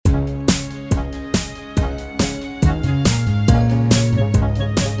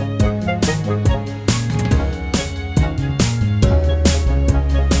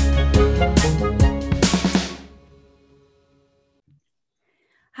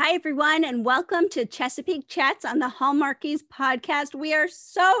Hi, everyone, and welcome to Chesapeake Chats on the Hallmarkies podcast. We are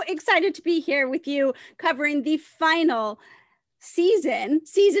so excited to be here with you covering the final season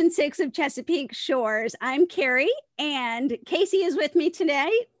 6 of Chesapeake Shores. I'm Carrie, and Casey is with me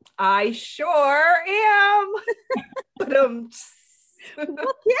today. I sure am.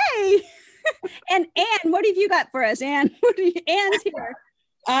 Okay. And Anne, what have you got for us, Anne? Anne's here.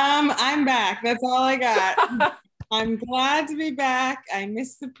 I'm back. That's all I got. I'm glad to be back. I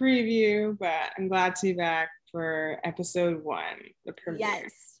missed the preview, but I'm glad to be back for episode 1, the premiere.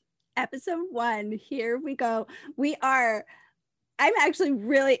 Yes, episode 1. Here we go. I'm actually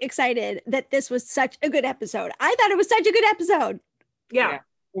really excited that this was such a good episode. I thought it was such a good episode. Yeah, it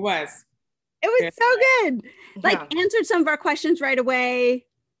was. It was so good. Like, answered some of our questions right away.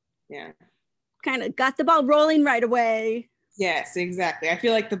 Yeah. Kind of got the ball rolling right away. Yes, exactly. I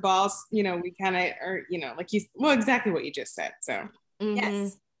feel like the balls, we kind of are, exactly what you just said. So,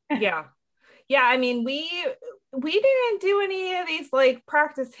 yes. Yeah. I mean, we didn't do any of these like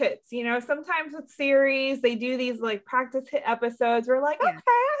practice hits, sometimes with series, they do these like practice hit episodes. We're like, okay,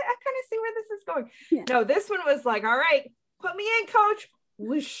 I kind of see where this is going. Yeah. No, this one was like, all right, put me in, coach.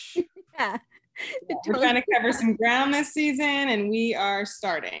 Whoosh. Yeah. We're trying to cover some ground this season, and we are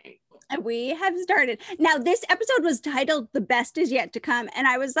starting. We have started. Now, this episode was titled The Best Is Yet to Come. And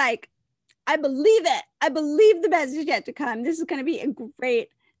I was like, I believe it. I believe the best is yet to come. This is going to be a great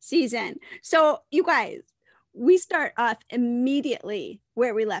season. So, you guys, we start off immediately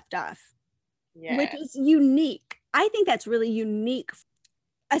where we left off, which is unique. I think that's really unique,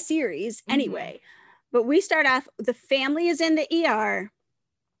 a series anyway. Mm-hmm. But we start off, the family is in the ER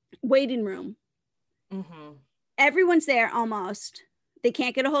waiting room. Mm-hmm. Everyone's there almost. They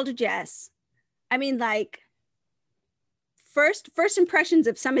can't get a hold of Jess. I mean, like, first impressions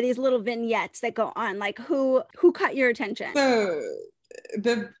of some of these little vignettes that go on, like who caught your attention? So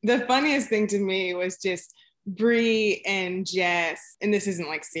the funniest thing to me was just Bree and Jess, and this isn't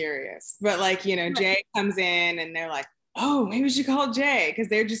like serious, but like, Jay comes in and they're like, oh, maybe she called Jay, because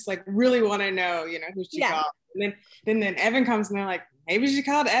they're just like really want to know, who she called. And then Evan comes and they're like, maybe she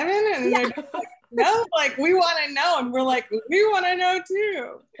called Evan, and they're just like, no, like, we want to know. And we're like, we want to know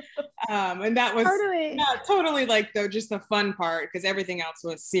too. And that was totally like, though, just the fun part, because everything else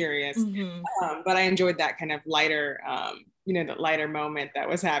was serious. Mm-hmm. But I enjoyed that kind of lighter, the lighter moment that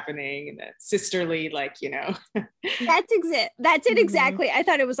was happening, and the sisterly, like, That's it exactly. I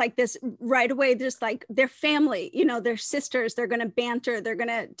thought it was like this right away, just like their family, their sisters, they're going to banter, they're going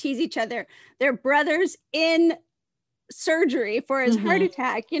to tease each other. Their brothers in surgery for his heart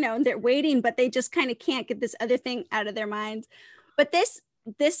attack, and they're waiting, but they just kind of can't get this other thing out of their minds. But this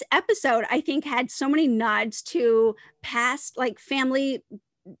episode, I think, had so many nods to past like family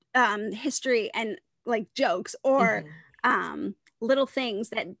history and like jokes or little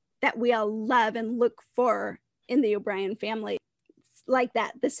things that we all love and look for in the O'Brien family, like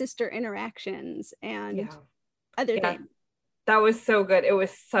that, the sister interactions and other things. That was so good. It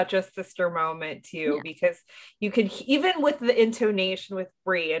was such a sister moment too, because you could, even with the intonation with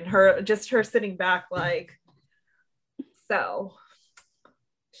Bree and her sitting back like, so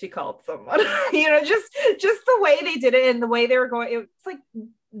she called someone, just the way they did it and the way they were going. It's like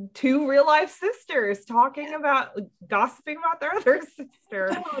two real life sisters talking about, gossiping about their other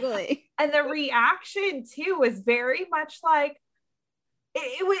sister. Totally. And the reaction too was very much like,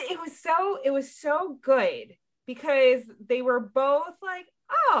 it was so good. Because they were both like,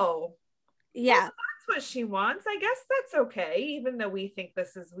 oh, yeah, well, that's what she wants. I guess that's okay, even though we think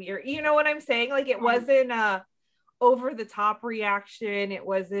this is weird. You know what I'm saying? Like, it wasn't a over the top reaction. It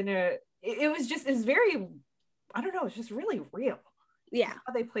wasn't it was very, I don't know, it's just really real. Yeah.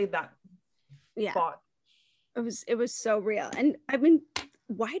 How they played that. Yeah. Thought. It was so real. And I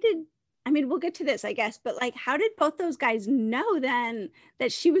mean, we'll get to this, I guess, but like, how did both those guys know then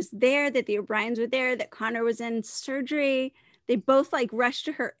that she was there, that the O'Briens were there, that Connor was in surgery? They both like rushed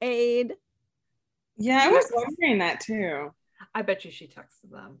to her aid. Yeah, I was wondering that too. I bet you she texted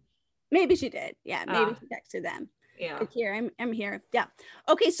them. Maybe she did. Yeah, maybe she texted them. Yeah. Like, here, I'm here. Yeah.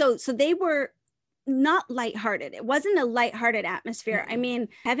 Okay, so they were not lighthearted. It wasn't a lighthearted atmosphere. I mean,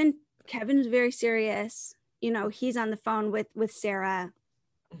 Kevin's very serious. He's on the phone with Sarah.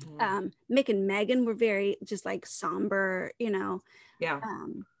 Mick and Megan were very just like somber,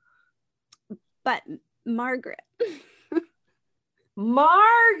 but Margaret,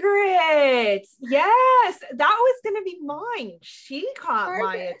 yes, that was gonna be mine. She caught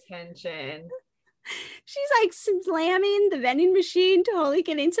my attention. She's like slamming the vending machine, totally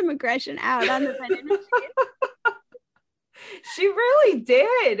getting some aggression out on the vending machine. She really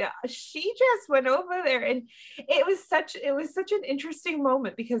did. She just went over there, and it was such an interesting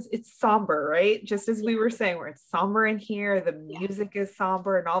moment because it's somber, right? Just as we were saying, where it's somber in here, the music is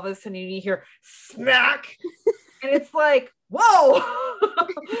somber, and all of a sudden you hear smack, and it's like, whoa.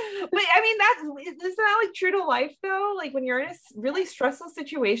 But I mean, isn't that like true to life though? Like when you're in a really stressful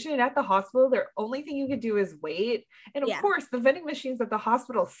situation and at the hospital, the only thing you could do is wait. And of course, the vending machines at the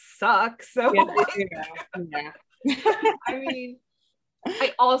hospital suck. So I mean,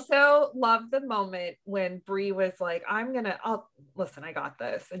 I also love the moment when Bree was like, I'll listen, I got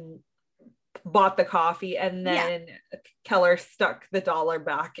this, and bought the coffee, and then Keller stuck the dollar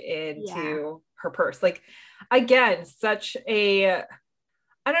back into her purse. Like, again, such a,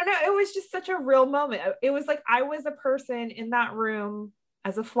 I don't know, it was just such a real moment. It was like I was a person in that room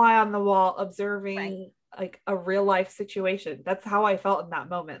as a fly on the wall observing like a real life situation. That's how I felt in that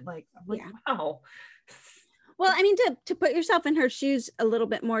moment. Like, I'm like, wow. Well, I mean, to put yourself in her shoes a little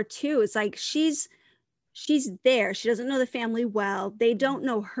bit more too, it's like she's there. She doesn't know the family well. They don't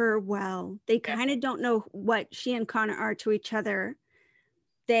know her well. They kind of don't know what she and Connor are to each other.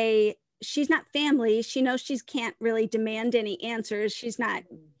 She's not family. She knows she can't really demand any answers. She's not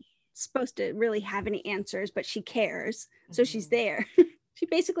supposed to really have any answers, but she cares. So she's there. She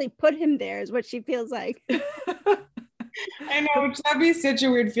basically put him there is what she feels like. I know, that'd be such a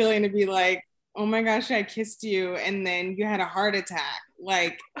weird feeling to be like, oh my gosh, I kissed you and then you had a heart attack.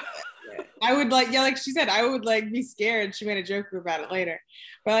 Like, I would like, like she said, I would like be scared. She made a joke about it later,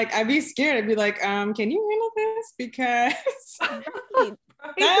 but like, I'd be scared. I'd be like, can you handle this? Because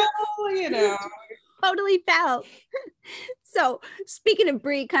you know, totally felt. So speaking of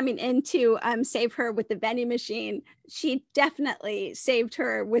Bree coming in to save her with the vending machine, she definitely saved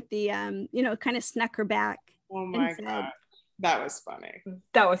her with the, kind of snuck her back. Oh my God. That was funny.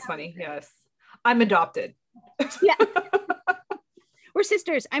 That was funny. Yes. I'm adopted. Yeah. We're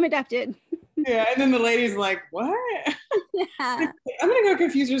sisters. I'm adopted. Yeah. And then the lady's like, what? Yeah. I'm going to go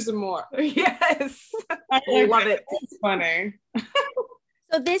confuse her some more. Yes. I love it. It's funny.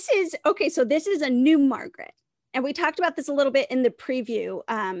 So this is a new Margaret. And we talked about this a little bit in the preview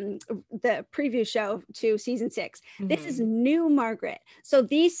show to season 6. Mm-hmm. This is new Margaret. So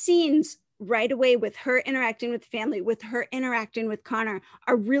these scenes right away with her interacting with family, with her interacting with Connor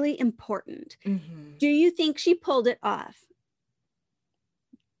are really important. Mm-hmm. Do you think she pulled it off?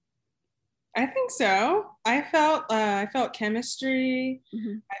 I think so. I felt chemistry.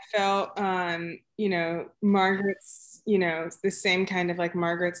 Mm-hmm. I felt, Margaret's, the same kind of like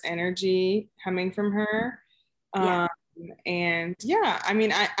Margaret's energy coming from her. And I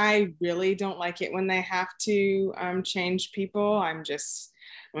mean, I really don't like it when they have to change people. I'm just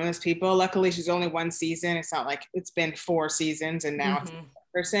one of those people. Luckily, she's only one season. It's not like it's been 4 seasons and now it's a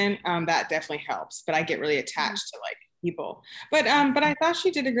person. That definitely helps. But I get really attached to like people. But I thought she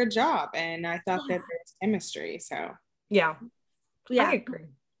did a good job, and I thought that there was chemistry. So yeah, I agree.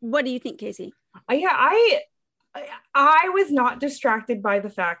 What do you think, Casey? I was not distracted by the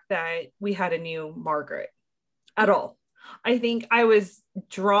fact that we had a new Margaret at all. I think I was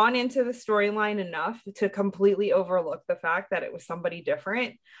drawn into the storyline enough to completely overlook the fact that it was somebody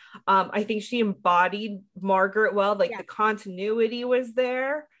different. I think she embodied Margaret well, like the continuity was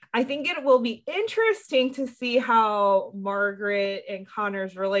there. I think it will be interesting to see how Margaret and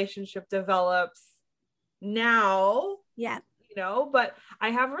Connor's relationship develops now. Yeah. But I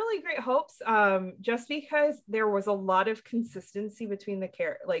have really great hopes just because there was a lot of consistency between the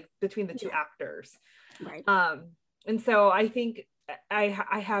two actors. Right. And so I think I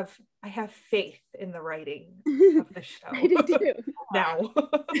have faith in the writing of the show. I do too. Now.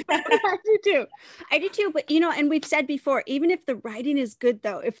 I do too. But, and we've said before, even if the writing is good,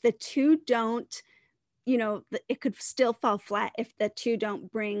 though, if the two don't, it could still fall flat if the two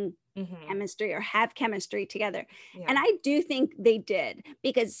don't bring chemistry or have chemistry together. Yeah. And I do think they did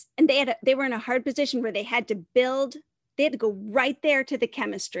and they were in a hard position where they had to go right there to the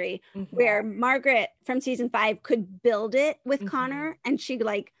chemistry where Margaret from season 5 could build it with Connor, and she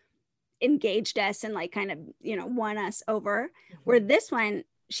like engaged us and like kind of, won us over, where this one,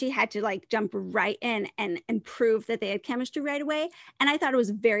 she had to like jump right in and prove that they had chemistry right away. And I thought it was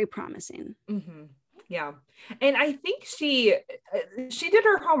very promising. Mm-hmm. Yeah. And I think she did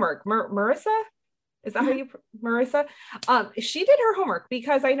her homework. Marissa? Is that how you, Marissa? She did her homework,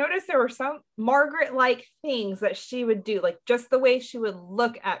 because I noticed there were some Margaret-like things that she would do, like just the way she would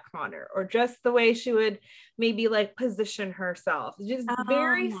look at Connor, or just the way she would maybe like position herself. Just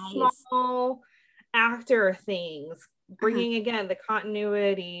very small actor things bringing again the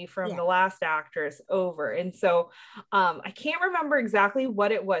continuity from the last actress over. And so I can't remember exactly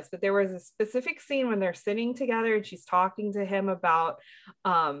what it was, but there was a specific scene when they're sitting together and she's talking to him about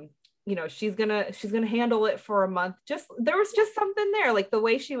you know, she's gonna handle it for a month. Just there was just something there, like the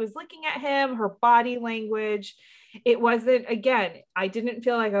way she was looking at him, her body language. It wasn't, again, I didn't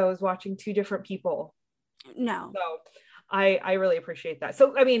feel like I was watching two different people. No. So I really appreciate that.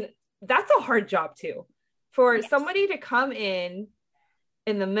 So I mean, that's a hard job too, for somebody to come in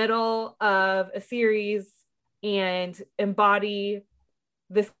the middle of a series and embody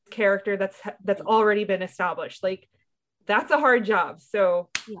this character that's already been established. Like, that's a hard job. So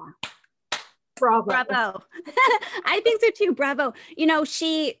bravo. I think so too. Bravo. You know,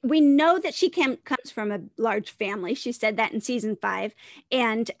 we know that she comes from a large family. She said that in season 5.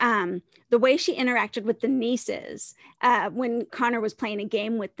 And the way she interacted with the nieces when Connor was playing a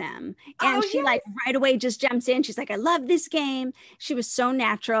game with them. And she like right away just jumps in. She's like, I love this game. She was so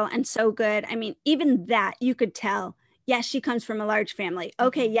natural and so good. I mean, even that you could tell, yes, she comes from a large family.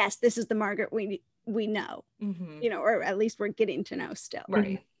 Okay, yes, this is the Margaret we know, you know, or at least we're getting to know still.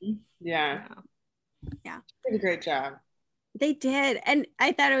 Right. Yeah. Did a great job. They did. And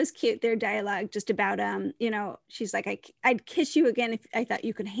I thought it was cute, their dialogue just about you know, she's like, I'd kiss you again if I thought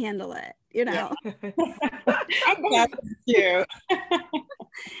you could handle it, you know. That's cute.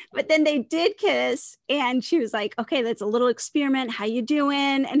 But then they did kiss and she was like, okay, that's a little experiment, how you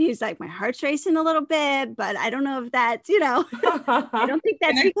doing? And he's like, my heart's racing a little bit, but I don't know if that's, you know, I don't think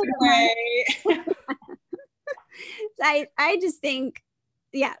that's because I just think,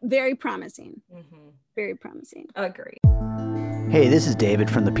 very promising. Very promising. Agree. Hey, this is David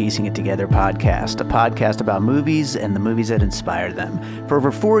from the Piecing It Together podcast, a podcast about movies and the movies that inspire them. For over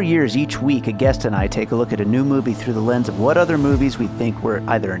 4 years, each week, a guest and I take a look at a new movie through the lens of what other movies we think were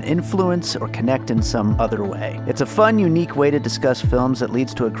either an influence or connect in some other way. It's a fun, unique way to discuss films that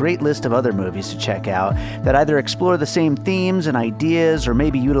leads to a great list of other movies to check out that either explore the same themes and ideas or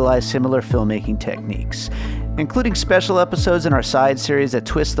maybe utilize similar filmmaking techniques. Including special episodes in our side series that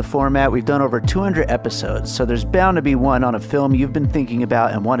twist the format, we've done over 200 episodes, so there's bound to be one on a film you've been thinking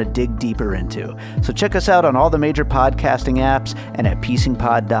about and want to dig deeper into. So check us out on all the major podcasting apps and at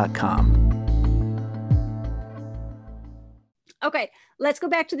piecingpod.com. Okay, let's go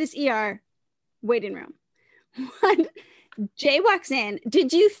back to this ER waiting room. When Jay walks in,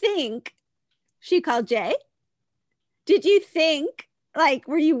 did you think she called Jay? Did you think, like,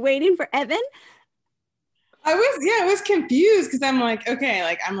 were you waiting for Evan? I was confused because I'm like, okay,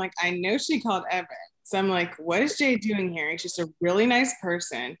 I know she called Evan. So I'm like, what is Jay doing here? He's just a really nice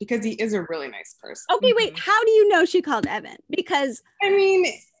person, because he is a really nice person. Okay, wait, how do you know she called Evan? Because I mean,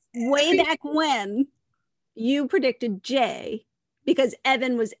 way back when you predicted Jay because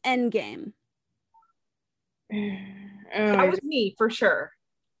Evan was endgame. That was me for sure.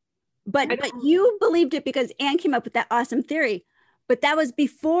 But you believed it because Anne came up with that awesome theory. But that was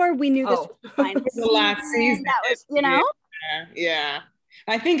before we knew this was the last season. That was, you know? Yeah.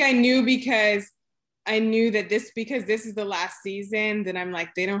 I think I knew because I knew that because this is the last season, then I'm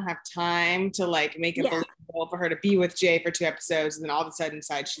like, they don't have time to like make it believable for her to be with Jay for 2 episodes, and then all of a sudden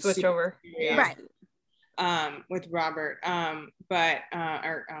decide she's switch over. Right. With Robert, Evan.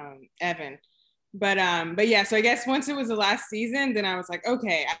 But yeah, so I guess once it was the last season, then I was like,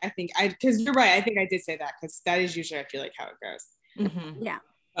 okay, because you're right. I think I did say that, because that is usually, I feel like, how it goes. Yeah.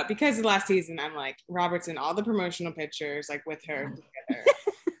 But because the last season, I'm like, Robert's in all the promotional pictures, like with her together.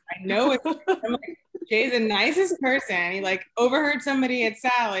 I know I'm like, Jay's the nicest person. He like overheard somebody at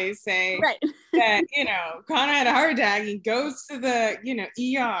Sally's say that, you know, Connor had a heart attack. He goes to the, you know,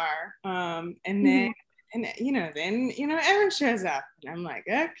 ER. And then, then Evan shows up. And I'm like,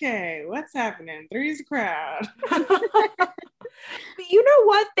 okay, what's happening? Three's the crowd. But you know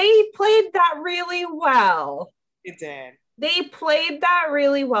what? They played that really well. It did. They played that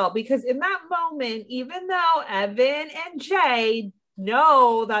really well, because in that moment, even though Evan and Jay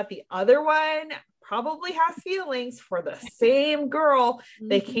know that the other one probably has feelings for the same girl,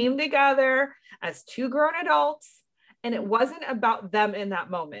 they came together as 2 grown adults, and it wasn't about them in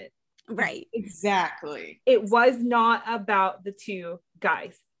that moment. Right. Exactly. It was not about the 2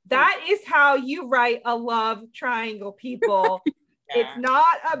 guys. That is how you write a love triangle, people. It's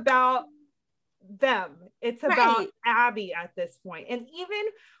not about them. It's about Abby at this point. And even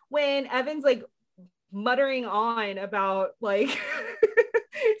when Evan's like muttering on about like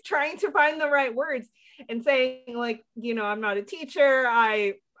trying to find the right words and saying like, you know, I'm not a teacher,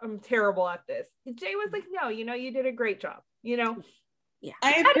 I'm terrible at this, Jay was like, no, you know, you did a great job, you know. Yeah,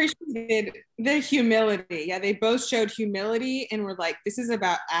 I appreciated the humility. Yeah, they both showed humility and were like, this is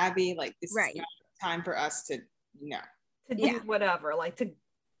about Abby, like this is not time for us to, to do whatever, like to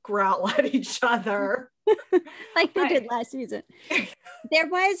growl at each other. Like they did last season. There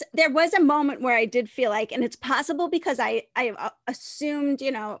was a moment where I did feel like, and it's possible because I assumed,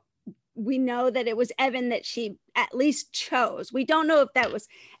 you know, we know that it was Evan that she at least chose. We don't know if that was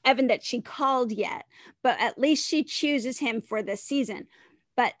Evan that she called yet, but at least she chooses him for this season.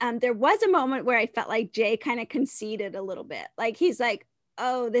 But there was a moment where I felt like Jay kind of conceded a little bit. Like he's like,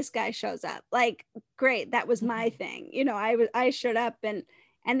 oh, this guy shows up. Like, great, that was my thing. You know, I showed up, and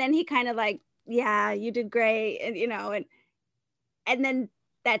then he kind of like, yeah, you did great, and you know, and then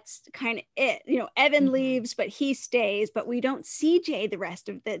that's kind of it. You know, Evan leaves, but he stays. But we don't see Jay the rest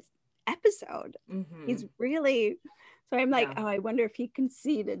of the episode. He's really, so I'm like, oh, I wonder if he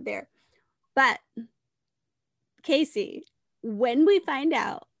conceded there. But Casey, when we find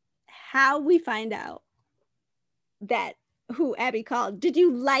out how we find out that who Abby called, did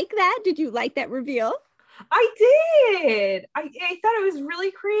you like that? Did you like that reveal? I did. I thought it was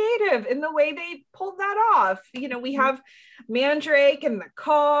really creative in the way they pulled that off. You know, we have Mandrake in the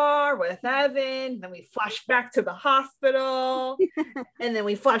car with Evan, then we flash back to the hospital, and then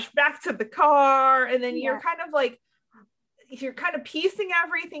we flash back to the car, and then you're kind of like, you're kind of piecing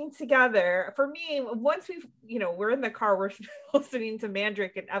everything together. For me, once we're in the car, we're listening to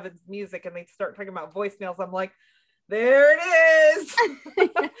Mandrake and Evan's music, and they start talking about voicemails. I'm like, there it is.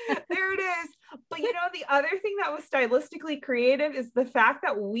 There it is. But you know, the other thing that was stylistically creative is the fact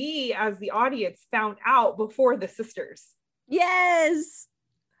that we as the audience found out before the sisters. Yes.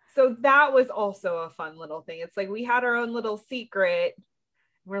 So that was also a fun little thing. It's like we had our own little secret.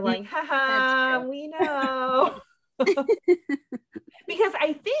 We're like, haha, we know. Because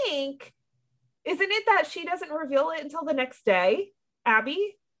I think, isn't it that she doesn't reveal it until the next day,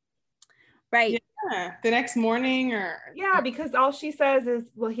 Abby? Right. Yeah, the next morning because all she says is,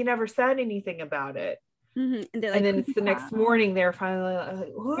 well, he never said anything about it. And, like, and then it's the next morning they're finally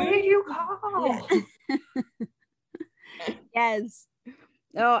like, who did you call? Yes.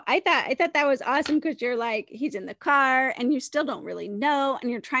 Oh, I thought that was awesome, because you're like, he's in the car and you still don't really know,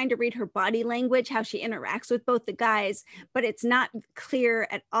 and you're trying to read her body language, how she interacts with both the guys, but it's not clear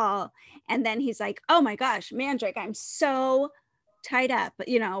at all. And then he's like, oh my gosh, Mandrake, I'm so tied up,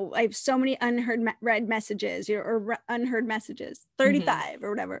 you know, I have so many read messages or unheard messages, 35 or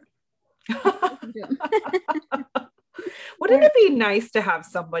whatever. Wouldn't it be nice to have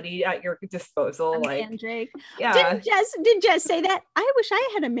somebody at your disposal, like Mandrake? Yeah. Did Jess say that? I wish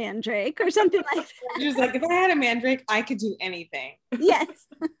I had a Mandrake or something like that. She's like, if I had a Mandrake, I could do anything. Yes.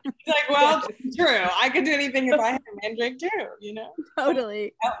 It's like, well, yes. True. I could do anything if I had a Mandrake too, you know?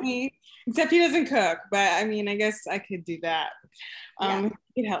 Totally. Help me. Except he doesn't cook, but I mean, I guess I could do that. He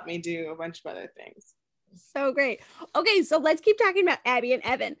could help me do a bunch of other things. So great. Okay, so let's keep talking about Abby and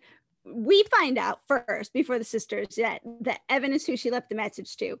Evan. We find out first, before the sisters, that Evan is who she left the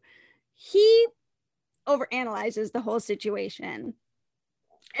message to. He overanalyzes the whole situation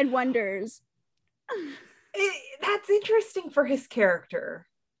and wonders. That's interesting for his character.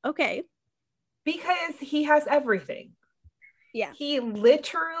 Okay. Because he has everything. Yeah. He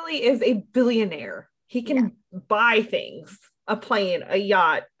literally is a billionaire. He can buy things, a plane, a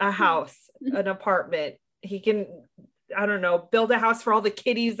yacht, a house, an apartment. He can, I don't know, build a house for all the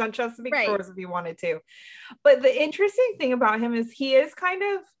kitties on Chesapeake Shores if he wanted to. But the interesting thing about him is he is kind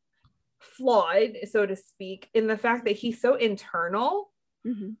of flawed, so to speak, in the fact that he's so internal,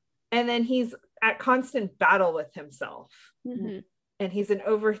 and then he's at constant battle with himself. And he's an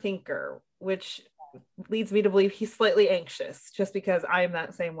overthinker, which leads me to believe he's slightly anxious, just because I am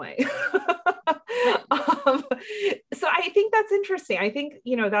that same way. So I think that's interesting. I think,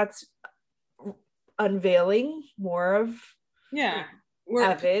 you know, that's unveiling more of we're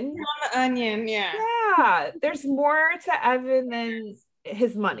Evan on the onion. There's more to Evan than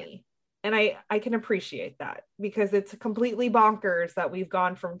his money, and I can appreciate that, because it's completely bonkers that we've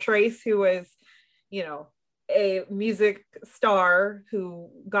gone from Trace, who was, you know, a music star who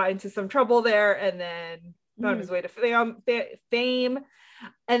got into some trouble there and then found his way to fame,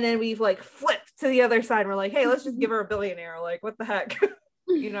 and then we've like flipped to the other side. We're like, hey, let's just give her a billionaire, like what the heck.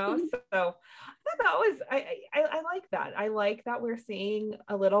 You know, so that was I like that. I like that we're seeing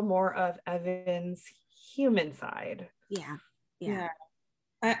a little more of Evan's human side. Yeah.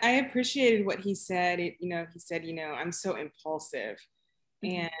 I appreciated what he said. He said, I'm so impulsive.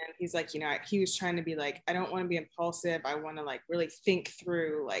 And he's like, he was trying to be like, I don't want to be impulsive. I want to like really think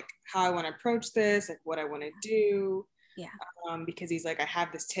through like how I want to approach this, like what I want to do. Because he's like, I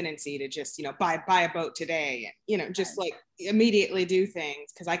have this tendency to just, buy a boat today and, just like immediately do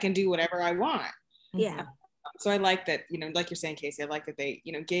things because I can do whatever I want. So I like that, you know, like you're saying, Casey, I like that they,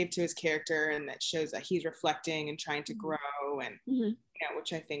 you know, gave to his character, and that shows that he's reflecting and trying to grow, and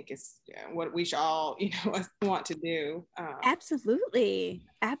which I think is what we should all, you know, want to do. Absolutely.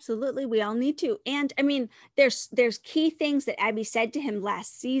 We all need to. And I mean, there's key things that Abby said to him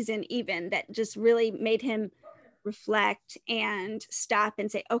last season, even, that just really made him reflect and stop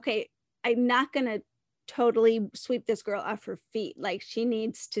and say, okay, I'm not going to totally sweep this girl off her feet. Like, she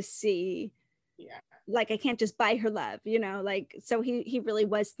needs to see, like, I can't just buy her love, you know, like, so he really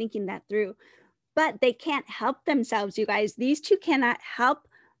was thinking that through. But they can't help themselves, you guys. These two cannot help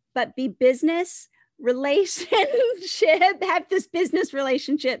but be business relationship, have this business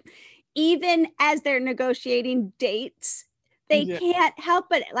relationship, even as they're negotiating dates. They can't help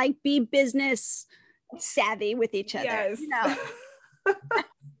but like be business savvy with each other. Yes. You know?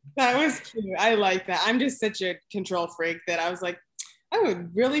 That was cute. I like that. I'm just such a control freak that I was like, I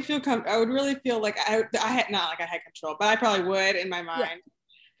would really feel I would really feel like I had, not like I had control, but I probably would in my mind.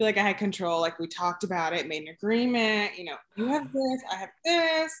 Feel like I had control, like we talked about it, made an agreement, you know, you have this, I have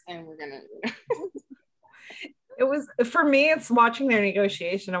this, and we're gonna, you know. It was, for me, it's watching their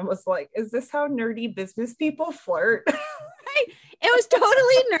negotiation. I was like, is this how nerdy business people flirt? It was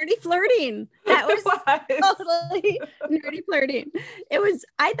totally nerdy flirting. That was totally nerdy flirting.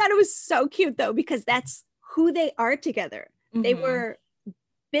 I thought it was so cute though, because that's who they are together. They were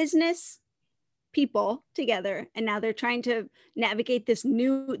business people together, and now they're trying to navigate the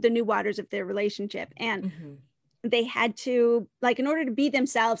new waters of their relationship, and they had to, like, in order to be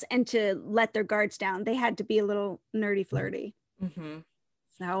themselves and to let their guards down, they had to be a little nerdy flirty.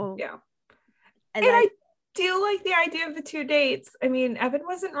 So yeah, I do like the idea of the 2 dates. I mean, Evan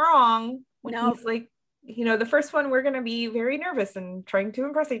wasn't wrong when he's like, you know, the first one we're going to be very nervous and trying to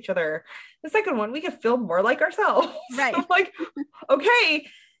impress each other. The second one we could feel more like ourselves. Right. I'm like, okay,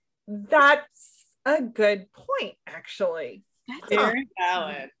 that's a good point, actually. That's very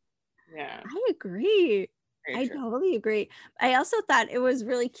valid. Yeah, I agree. I totally agree. I also thought it was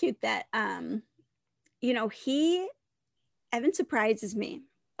really cute that you know, Evan surprises me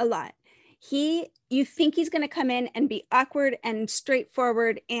a lot. You think he's going to come in and be awkward and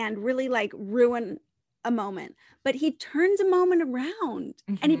straightforward and really like ruin a moment, but he turns a moment around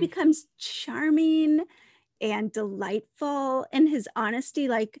and he becomes charming and delightful, and his honesty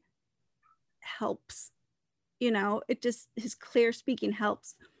like helps, you know, it just, his clear speaking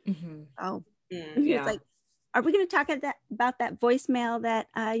helps. Oh, he was like, are we going to talk about that voicemail that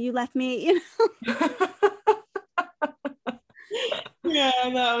you left me, you know? Yeah,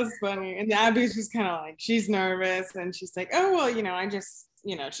 that was funny. And Abby's just kind of like, she's nervous, and she's like, oh, well, you know, I just,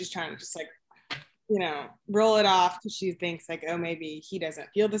 you know, she's trying to just like, you know, roll it off, because she thinks like, oh, maybe he doesn't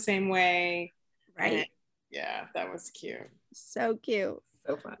feel the same way. Right. And yeah, that was cute. So cute.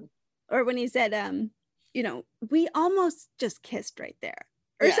 So fun. Or when he said, you know, we almost just kissed right there,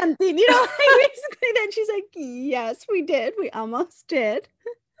 or something, you know, basically. Then she's like, yes, we did. We almost did.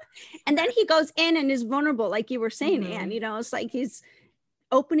 And then he goes in and is vulnerable, like you were saying, Anne, you know, it's like he's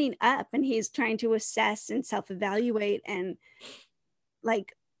opening up and he's trying to assess and self-evaluate. And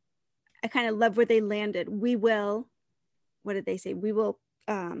like, I kind of love where they landed. We will, what did they say? We will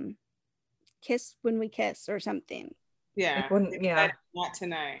kiss when we kiss, or something. Yeah. Like not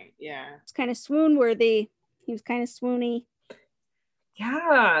tonight. Yeah. It's kind of swoon worthy. He was kind of swoony.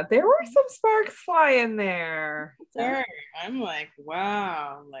 Yeah, there were some sparks flying there. Sure. I'm like,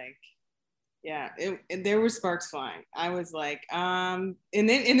 wow, like, yeah, there were sparks flying. I was like, and then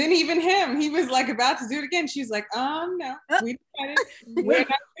even him, he was like about to do it again. She's like, no, we're not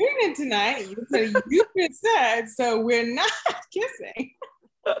doing it tonight. You just said, so we're not kissing.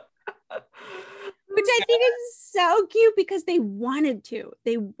 Which I think is so cute, because they wanted to.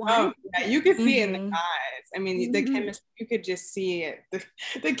 They wanted. Oh, yeah, you could see it in the eyes. I mean, the chemistry, you could just see it.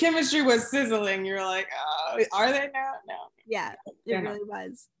 The chemistry was sizzling. You're like, oh, are they now? No. Yeah, it really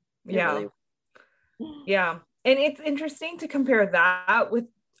was. Yeah. And it's interesting to compare that with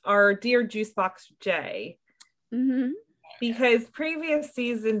our dear Juicebox Jay. Because previous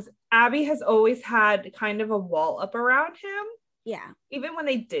seasons, Abby has always had kind of a wall up around him. Yeah. Even when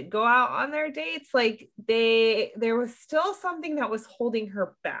they did go out on their dates, like there was still something that was holding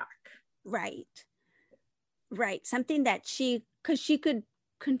her back. Right. Something that because she could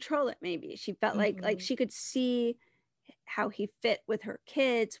control it. Maybe she felt like she could see how he fit with her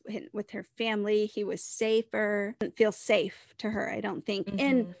kids, with her family. He was safer. Didn't feel safe to her, I don't think,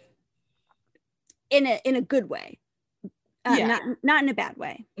 in a good way. Not in a bad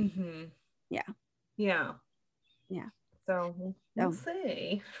way. Yeah. So we'll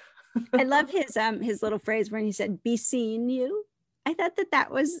see. I love his little phrase when he said, "Be seeing you." I thought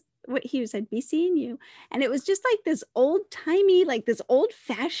that was what he said, be seeing you. And it was just like this old timey, like this old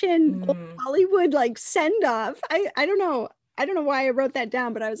fashioned old Hollywood like send off. I don't know. I don't know why I wrote that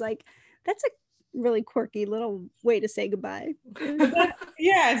down, but I was like, that's a really quirky little way to say goodbye.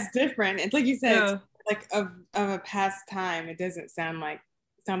 Yeah, it's different. It's like you said, it's like of a past time. It doesn't sound like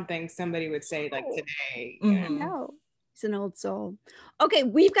something somebody would say like today. No, he's an old soul. Okay,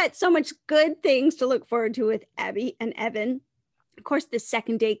 we've got so much good things to look forward to with Abby and Evan. Of course, the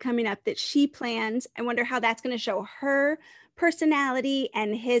second date coming up that she plans. I wonder how that's going to show her personality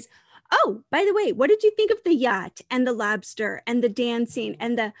and his. Oh, by the way, what did you think of the yacht and the lobster and the dancing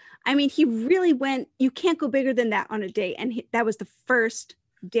and he really went, you can't go bigger than that on a date. And that was the first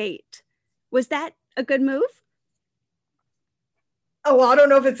date. Was that a good move? Oh, well, I don't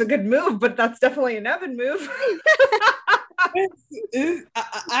know if it's a good move, but that's definitely an Evan move. I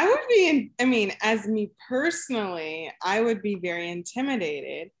would be, as me personally, I would be very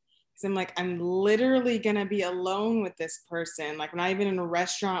intimidated. I'm like, I'm literally gonna be alone with this person. Like, I'm not even in a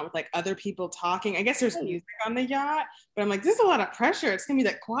restaurant with like other people talking. I guess there's music on the yacht, but I'm like, this is a lot of pressure. It's gonna be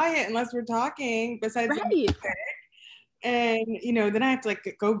like quiet unless we're talking. Besides, music. And then I have to like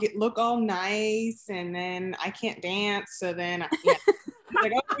look all nice, and then I can't dance. So then,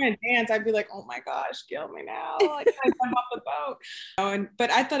 like, oh, I'm gonna dance. I'd be like, oh my gosh, kill me now. I can't jump off the boat.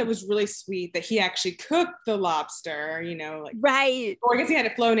 But I thought it was really sweet that he actually cooked the lobster. Right. Or I guess he had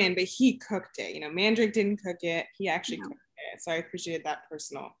it flown in, but he cooked it. Mandrake didn't cook it. He actually cooked it. So I appreciated that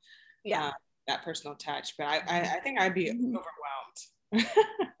personal, that personal touch. But I think I'd be overwhelmed.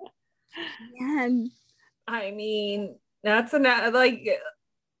 Yeah. That's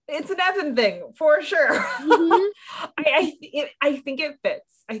it's an Evan thing for sure. I think it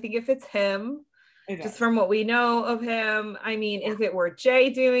fits. I think it fits him. Just from what we know of him. If it were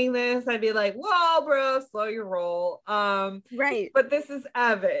Jay doing this, I'd be like, whoa, bro, slow your roll. Right. But this is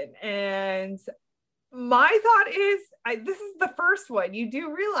Evan. And my thought is, this is the first one. You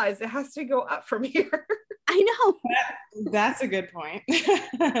do realize it has to go up from here. I know. That's a good point.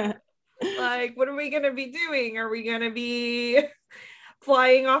 Like, what are we going to be doing? Are we going to be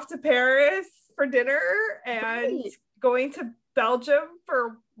flying off to Paris for dinner and going to Belgium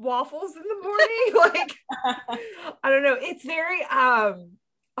for waffles in the morning? Like, I don't know. It's very,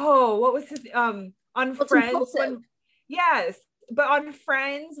 what was his, on Friends when, yes, but on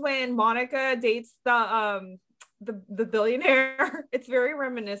Friends when Monica dates the billionaire, it's very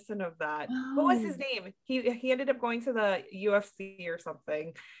reminiscent of that. What was his name? He ended up going to the UFC or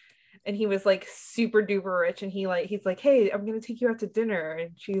something. And he was like super duper rich, and he's like, hey, I'm gonna take you out to dinner,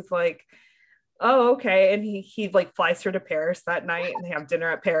 and she's like, oh, okay. And he like flies her to Paris that night, and they have dinner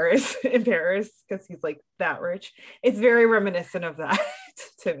at Paris in Paris because he's like that rich. It's very reminiscent of that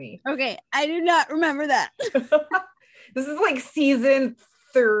to me. Okay, I do not remember that. This is like season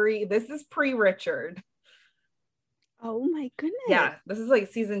 3. This is pre-Richard. Oh my goodness. Yeah, this is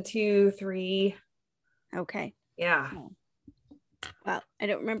like season 2, 3. Okay. Yeah. Oh. Well, I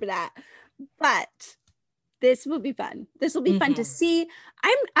don't remember that, but this will be fun. This will be fun to see.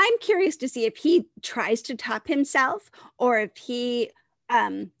 I'm curious to see if he tries to top himself or if he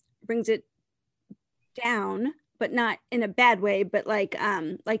brings it down, but not in a bad way, but like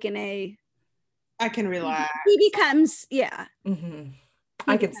in a I can relax. He becomes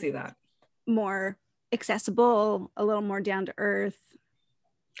I can see that more accessible, a little more down to earth.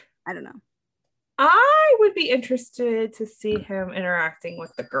 I don't know. I would be interested to see him interacting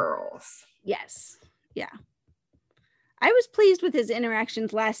with the girls. Yes. Yeah. I was pleased with his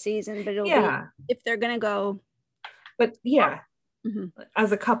interactions last season, but it'll be if they're going to go. But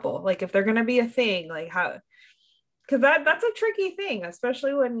as a couple, like if they're going to be a thing, like how, because that's a tricky thing,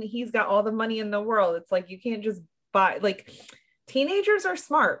 especially when he's got all the money in the world. It's like, you can't just buy, like teenagers are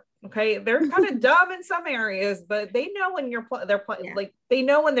smart. Okay. They're kind of dumb in some areas, but they know when they're playing, like they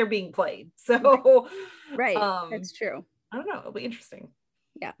know when they're being played. So, right. That's true. I don't know. It'll be interesting.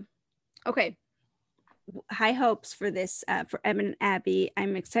 Yeah. Okay. High hopes for this, for Evan and Abby.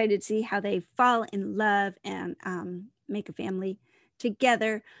 I'm excited to see how they fall in love and make a family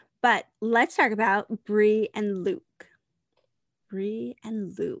together. But let's talk about Bree and Luke. Bree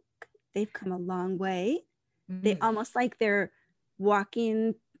and Luke. They've come a long way. They almost like they're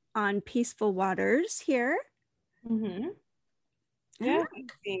walking on peaceful waters here. Yeah,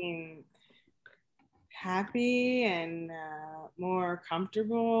 being happy and more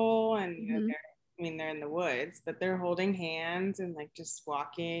comfortable, and they're in the woods, but they're holding hands and like just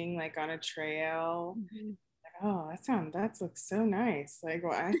walking like on a trail. Like, oh, that looks so nice. Like,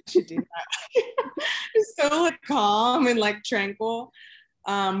 well, I should do that. It's so like calm and like tranquil.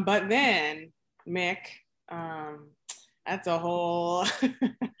 But then Mick, that's a whole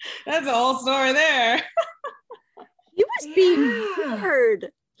that's a whole story there. He was being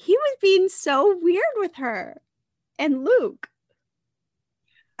weird. He was being so weird with her and Luke.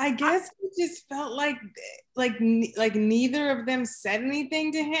 I guess it just felt like neither of them said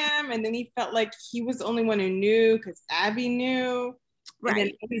anything to him, and then he felt like he was the only one who knew because Abby knew. Right. And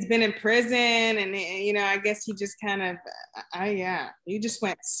then he's been in prison, and I guess he just kind of, he just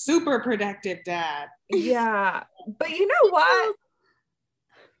went super protective dad. Yeah, but you know what?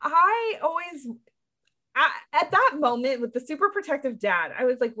 I always, at that moment with the super protective dad, I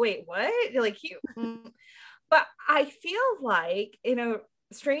was like, wait, what? Like but I feel like in a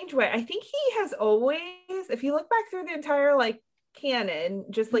strange way, I think he has always, if you look back through the entire like canon,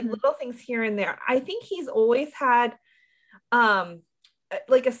 just like little things here and there, I think he's always had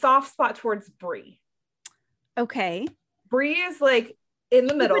like a soft spot towards Bree. Okay. Bree is like in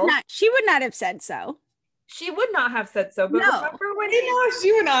the middle. She would not have said so. She would not have said so. But remember when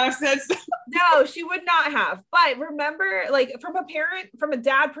she would not have said so. No, she would not have. But remember, like from a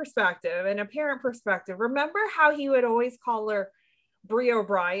dad perspective and a parent perspective, remember how he would always call her Bree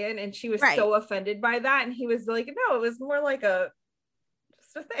O'Brien, and she was so offended by that, and he was like, no, it was more like just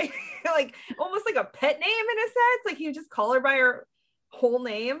a thing, like almost like a pet name in a sense. Like he would just call her by her whole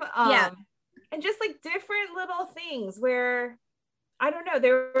name. And just like different little things where I don't know,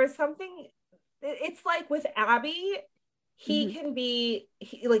 there was something. It's like with Abby, he can be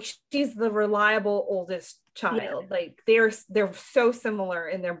like, she's the reliable oldest child. Like they're so similar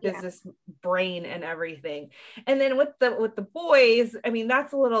in their business brain and everything. And then with the boys, I mean,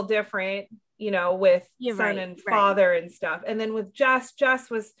 that's a little different, with son and father and stuff. And then with Jess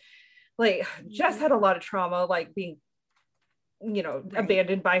was like, Jess had a lot of trauma, like being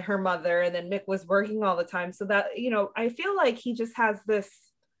abandoned by her mother, and then Mick was working all the time, so that I feel like he just has this,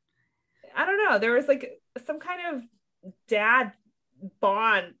 I don't know, there was like some kind of dad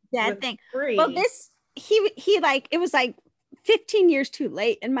thing. Bree. Well, this he like, it was like 15 years too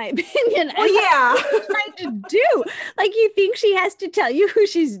late in my opinion. Well, yeah. What he's trying to do, like, you think she has to tell you who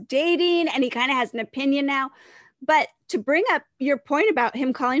she's dating, and he kind of has an opinion now. But to bring up your point about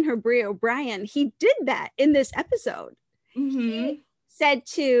him calling her Bree O'Brien, he did that in this episode. He said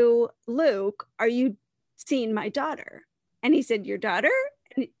to Luke, "Are you seeing my daughter?" And he said, "Your daughter?"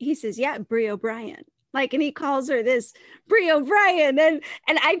 And he says, "Yeah, Bree O'Brien." Like, and he calls her this Bree O'Brien, and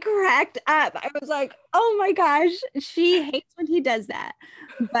I cracked up. I was like, "Oh my gosh, she hates when he does that."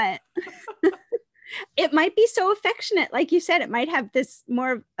 But it might be so affectionate, like you said. It might have this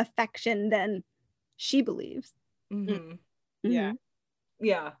more affection than she believes. Yeah.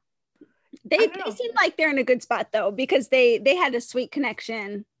 They seem like they're in a good spot though, because they had a sweet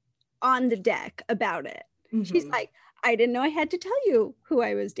connection on the deck about it. She's like, "I didn't know I had to tell you who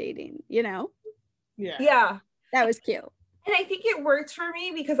I was dating," Yeah. That was cute. And I think it worked for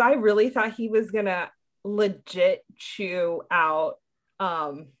me because I really thought he was gonna legit chew out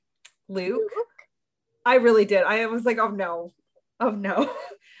Luke. I really did. I was like, oh no.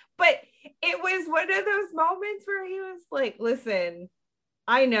 But it was one of those moments where he was like, "Listen,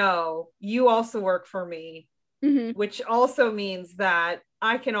 I know you also work for me, which also means that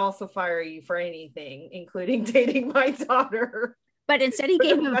I can also fire you for anything, including dating my daughter." But instead he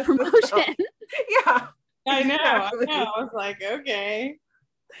gave him a promotion. Yeah. I know. I was like, okay.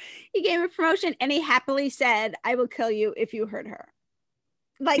 He gave him a promotion, and he happily said, "I will kill you if you hurt her."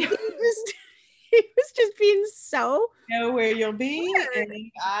 Like, he was just being so, know where you'll be, weird.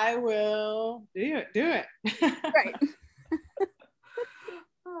 And I will do it. Right.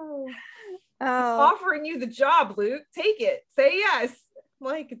 Offering you the job, Luke. Take it. Say yes.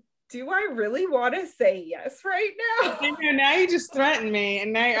 Like, do I really want to say yes right now? I know, now you just threatened me,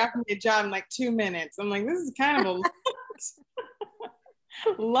 and now you're offering me a job in like 2 minutes. I'm like, this is kind of a lot.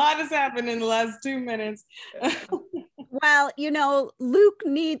 A lot has happened in the last 2 minutes. Well, Luke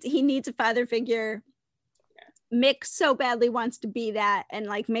needs a father figure. Mick so badly wants to be that and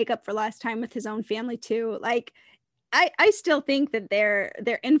like make up for lost time with his own family too. Like, I still think that they're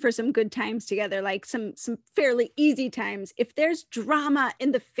in for some good times together, like some fairly easy times. If there's drama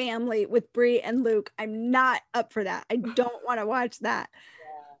in the family with Bree and Luke, I'm not up for that. I don't want to watch that.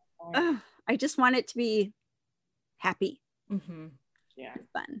 Yeah. I just want it to be happy. Yeah,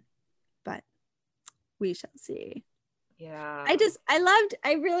 fun, but we shall see. Yeah,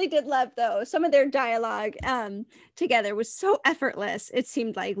 I really did love though some of their dialogue together was so effortless. It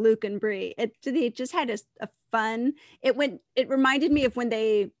seemed like Luke and Bree, they just had a fun, it reminded me of when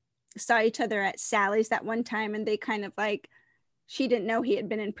they saw each other at Sally's that one time, and they kind of like, she didn't know he had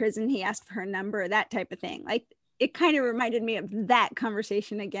been in prison, he asked for her number, that type of thing. Like, it kind of reminded me of that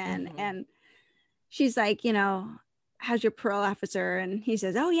conversation again. And she's like, how's your parole officer? And he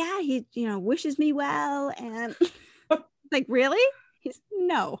says, oh yeah, he, wishes me well. And like, really? He's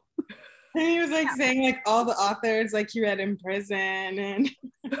no. And he was like saying like all the authors like he read in prison and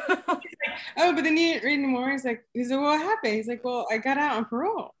he's like, oh, but then you didn't read anymore. He's like, well, what happened? He's like, well, I got out on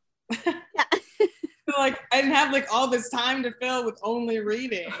parole. Yeah. So like I didn't have like all this time to fill with only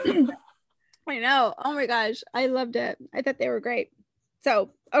reading. I know. Oh my gosh. I loved it. I thought they were great.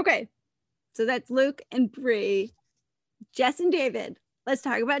 So, okay. So that's Luke and Bree. Jess and David. Let's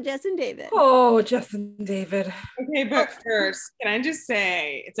talk about Jess and David. Oh, Jess and David. Okay, but first, can I just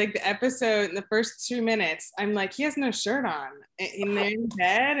say, it's like the episode in the first 2 minutes, I'm like, he has no shirt on in there in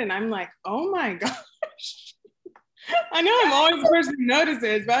bed, and I'm like, oh my gosh. I know I'm always the person who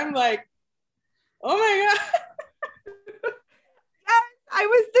notices, but I'm like, oh my God. I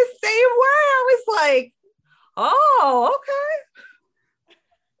was the same way. I was like, oh, okay.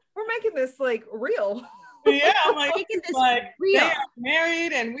 We're making this like real. Yeah, I'm like, real. They are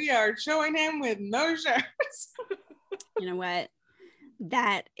married and we are showing him with no shirts. You know what?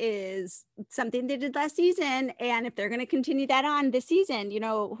 That is something they did last season. And if they're going to continue that on this season,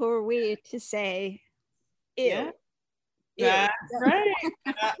 who are we to say, ew. Yeah. That's right.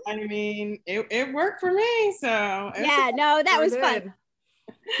 I mean, it worked for me. So that was fun.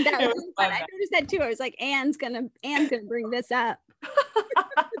 That was fun. fun. I noticed that too. I was like, Anne's gonna bring this up.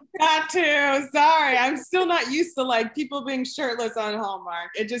 Got to. Sorry, I'm still not used to like people being shirtless on Hallmark.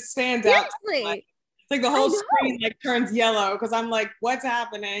 It just stands out. Seriously. It's like the whole screen like turns yellow because I'm like, what's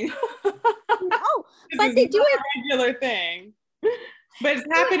happening? No, but they do it a regular thing. But it's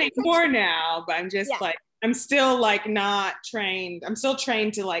happening more now. But I'm just like, I'm still like not trained. I'm still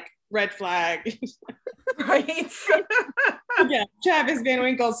trained to like red flag. Right. Yeah, Travis Van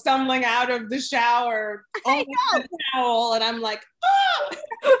Winkle stumbling out of the shower, only the towel, and I'm like, oh!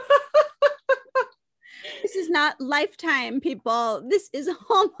 This is not Lifetime, people. This is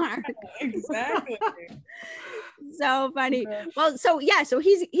Hallmark. Exactly. So funny. Well, so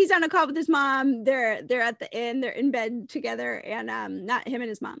he's on a call with his mom. They're at the inn. They're in bed together, and not him and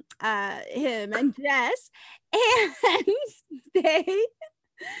his mom. Him and Jess, and they.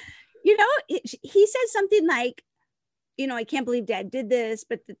 He says something like, I can't believe Dad did this,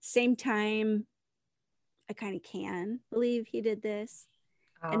 but at the same time, I kind of can believe he did this.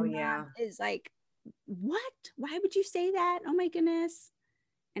 Oh, and yeah. Mom is like, what? Why would you say that? Oh my goodness.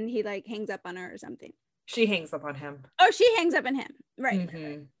 And he like hangs up on her or something. She hangs up on him. Oh, she hangs up on him. Right.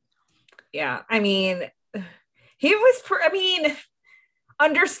 Mm-hmm. Yeah. I mean, he was,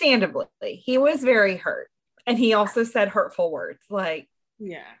 understandably, he was very hurt. And he also said hurtful words like,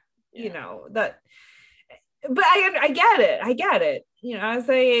 that, but I get it. As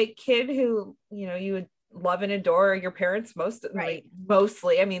a kid who, you would love and adore your parents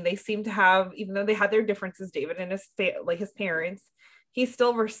mostly. I mean, they seem to have, even though they had their differences, David and his parents, he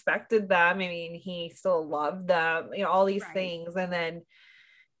still respected them. I mean, he still loved them, all these things. And then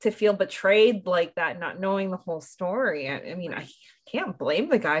to feel betrayed like that, not knowing the whole story. I mean, I can't blame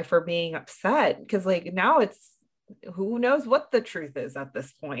the guy for being upset because like now it's, who knows what the truth is at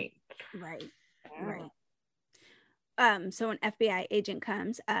this point. Right. So an FBI agent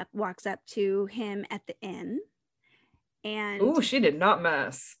walks up to him at the inn, and she did not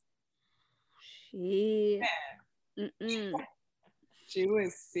mess. She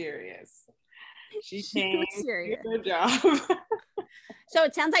was serious. She was serious. Good job. So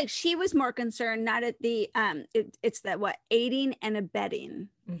it sounds like she was more concerned, not at the it's that aiding and abetting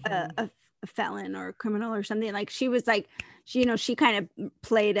a felon or a criminal or something. Like she was like, she kind of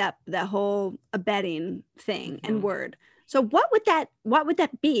played up the whole abetting thing and word. So what would that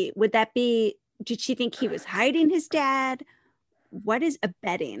be? Would that be, did she think he was hiding his dad? What is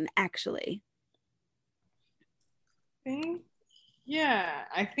abetting actually? I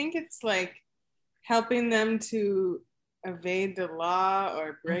think it's like helping them to evade the law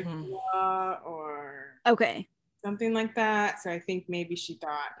or break the law or something like that. So I think maybe she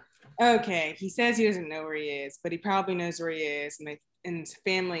thought, okay, he says he doesn't know where he is, but he probably knows where he is, and his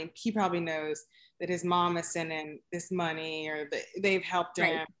family, he probably knows that his mom is sending this money or they've helped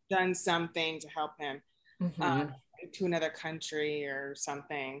him, done something to help him to another country or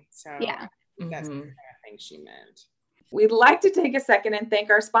something. So that's the kind of thing she meant. We'd like to take a second and thank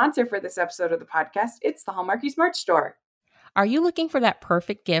our sponsor for this episode of the podcast. It's the Hallmarkies merch store. Are you looking for that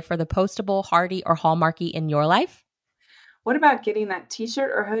perfect gift for the postable, hearty, or Hallmarky in your life? What about getting that t-shirt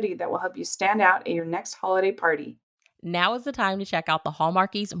or hoodie that will help you stand out at your next holiday party? Now is the time to check out the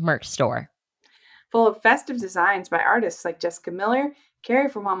Hallmarkies merch store. Full of festive designs by artists like Jessica Miller, Carrie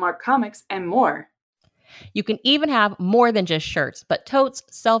from Hallmark Comics, and more. You can even have more than just shirts, but totes,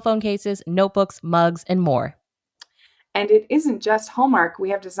 cell phone cases, notebooks, mugs, and more. And it isn't just Hallmark. We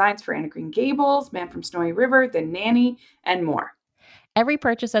have designs for Anna Green Gables, Man from Snowy River, The Nanny, and more. Every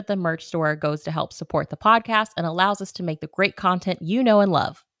purchase at the merch store goes to help support the podcast and allows us to make the great content you know and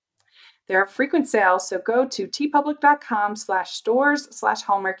love. There are frequent sales, so go to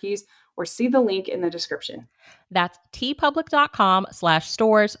tpublic.com/stores/hallmarkies or see the link in the description. That's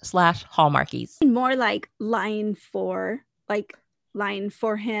tpublic.com/stores/hallmarkies. More like lying for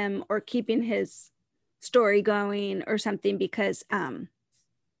him or keeping his story going or something, because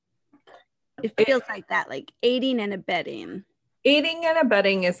it feels like that, like aiding and abetting. Aiding and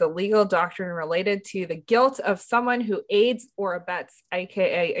abetting is a legal doctrine related to the guilt of someone who aids or abets,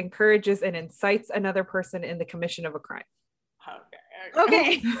 aka encourages and incites another person in the commission of a crime.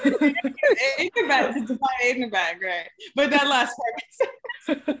 Okay. Aid and abet, great. But that last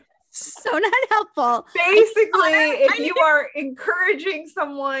part. So not helpful. Basically, if you are encouraging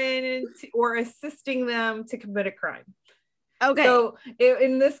someone or assisting them to commit a crime. Okay. So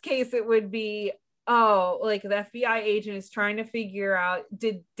in this case, it would be, like the FBI agent is trying to figure out,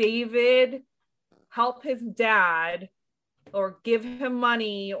 did David help his dad or give him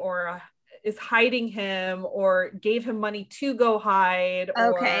money or is hiding him or gave him money to go hide?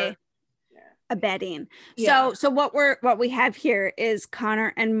 Okay. Or abetting. Yeah. So what we have here is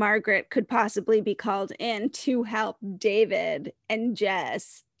Connor and Margaret could possibly be called in to help David and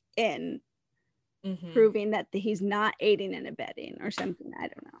Jess in proving that he's not aiding and abetting or something. I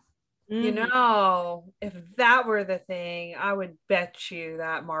don't know. You know, if that were the thing, I would bet you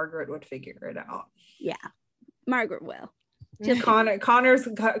that Margaret would figure it out. Yeah, Margaret will.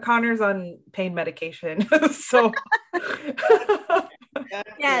 Connor's on pain medication, so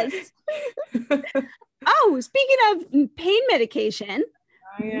yes. Oh, speaking of pain medication,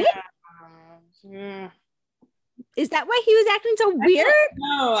 is that why he was acting so weird?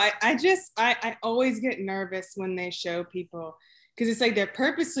 No, I always get nervous when they show people, because it's like they're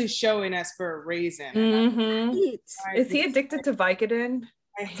purposely showing us for a reason. Is he addicted to Vicodin?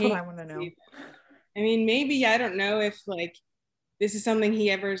 That's what I want to know. I mean, maybe, I don't know if like this is something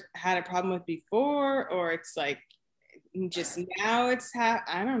he ever had a problem with before, or it's like just now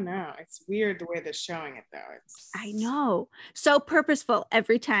I don't know. It's weird the way they're showing it though. I know. So purposeful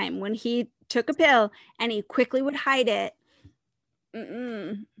every time when he took a pill and he quickly would hide it.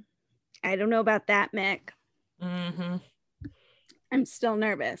 I don't know about that, Mick. I'm still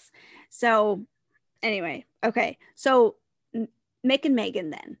nervous. So anyway, okay. So Mick and Megan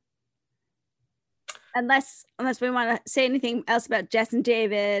then. Unless we want to say anything else about Jess and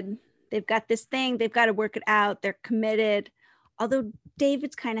David, they've got this thing, they've got to work it out, they're committed. Although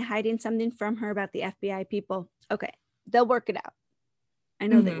David's kind of hiding something from her about the FBI people. Okay, they'll work it out. I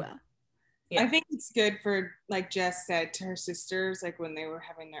know they will. Yeah. I think it's good for, like Jess said to her sisters, like when they were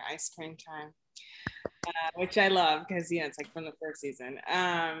having their ice cream time, which I love because, it's like from the first season,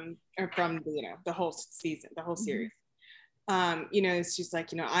 or from the whole season, the whole series. It's just like,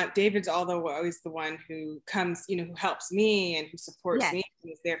 David's always the one who comes, who helps me and who supports me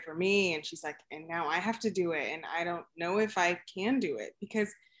and is there for me. And she's like, and now I have to do it. And I don't know if I can do it,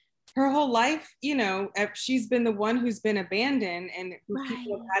 because her whole life, she's been the one who's been abandoned and who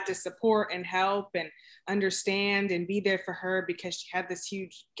people have had to support and help and understand and be there for her, because she had this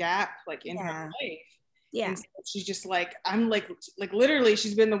huge gap like in her life. Yeah. And so she's just like, I'm like literally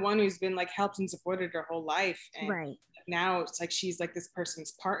she's been the one who's been like helped and supported her whole life. And now it's like she's like this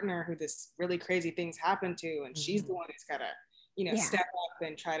person's partner who this really crazy things happen to, and she's the one who's gotta step up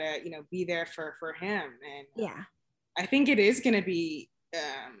and try to be there for him. And I think it is gonna be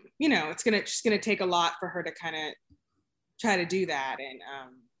it's gonna take a lot for her to kind of try to do that. And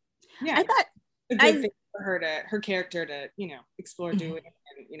I thought a good thing for her character to explore doing and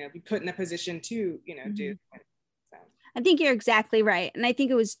be put in a position to do. So. I think you're exactly right, and I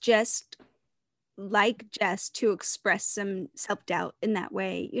think it was just like Jess to express some self-doubt in that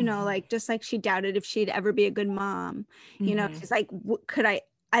way, like just like she doubted if she'd ever be a good mom. She's like,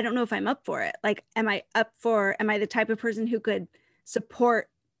 I don't know if I'm up for it. Like, am I the type of person who could support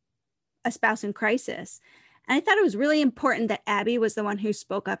a spouse in crisis? And I thought it was really important that Abby was the one who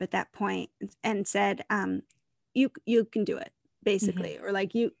spoke up at that point and said, you can do it, basically, or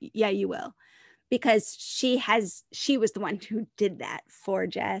like, you will, because she was the one who did that for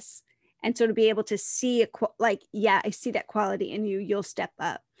Jess. And so to be able to see I see that quality in you, you'll step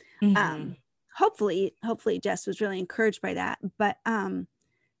up. Hopefully Jess was really encouraged by that. But I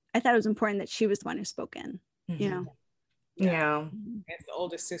thought it was important that she was the one who spoke in, Yeah. As the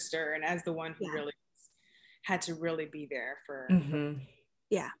oldest sister and as the one who really had to really be there for.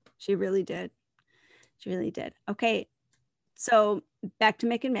 Yeah, she really did. She really did. Okay. So back to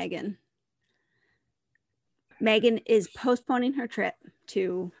Mick and Megan. Megan is postponing her trip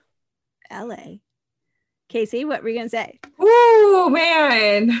to LA. Casey, what were you gonna say? Oh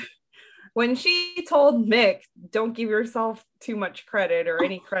man. When she told Mick, don't give yourself too much credit or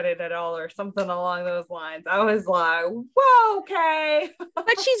any credit at all or something along those lines, I was like, whoa, okay.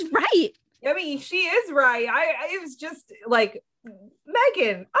 But she's right. I mean, she is right. It was just like,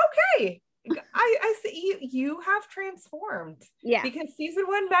 Megan, okay. I see you have transformed. Yeah. Because season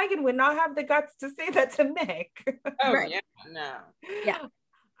 1 Megan would not have the guts to say that to Mick. Oh, Right. yeah, no. Yeah.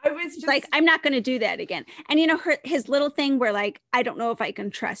 I was just like, I'm not going to do that again. And you know, his little thing where like, I don't know if I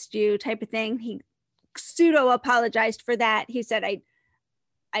can trust you type of thing. He pseudo apologized for that. He said,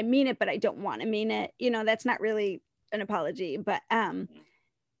 I mean it, but I don't want to mean it. You know, that's not really an apology, but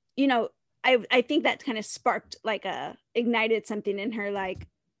you know, I think that kind of sparked like ignited something in her. Like,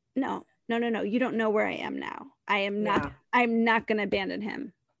 no, you don't know where I am now. I'm not going to abandon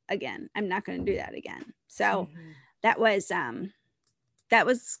him again. I'm not going to do that again. So that was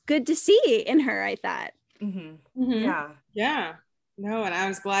good to see in her, I thought. Yeah. No, and I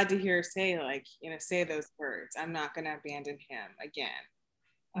was glad to hear her say, like, you know, say those words. I'm not going to abandon him again.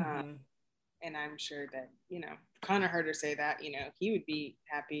 And I'm sure that, you know, Connor heard her say that, you know, he would be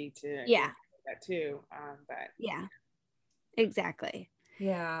happy to do that too. But yeah, exactly.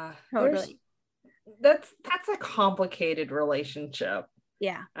 Yeah, totally. That's a complicated relationship.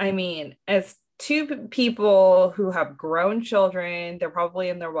 Yeah. I mean, as two people who have grown children, they're probably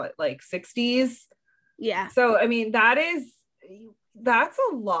in their like 60s. Yeah. So I mean, that's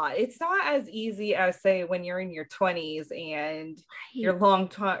a lot. It's not as easy as, say, when you're in your 20s and your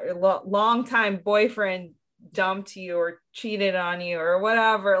long time boyfriend dumped you or cheated on you or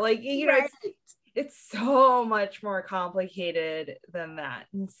whatever. Like, you know, it's so much more complicated than that.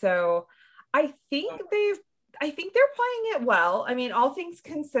 And so I think they're playing it well. I mean, all things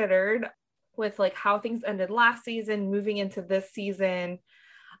considered, with like how things ended last season, moving into this season,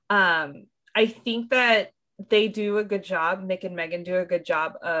 I think that they do a good job. Mick and Megan do a good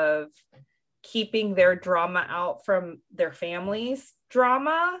job of keeping their drama out from their family's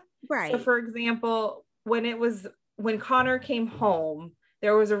drama. Right. So for example, when Connor came home,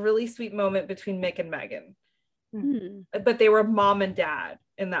 there was a really sweet moment between Mick and Megan. But they were mom and dad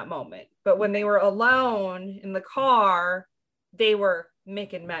in that moment. But when they were alone in the car, they were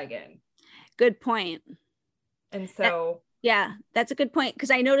Mick and Megan. Good point. And so that's a good point, because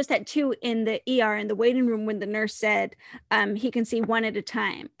I noticed that too in the ER, in the waiting room, when the nurse said he can see one at a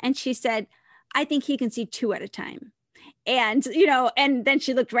time, and she said, I think he can see two at a time. And you know, and then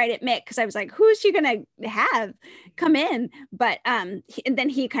she looked right at Mick, because I was like, who is she gonna have come in? But and then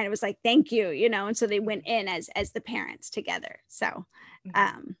he kind of was like, thank you, you know, and so they went in as the parents together. So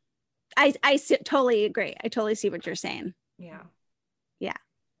I totally agree. I totally see what you're saying. Yeah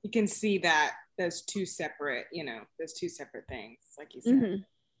you can see that those two separate things, like you said.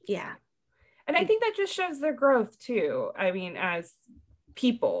 Yeah. And I think that just shows their growth too. I mean, as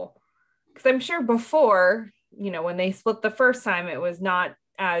people, because I'm sure before, you know, when they split the first time, it was not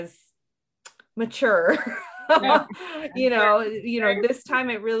as mature. you know, this time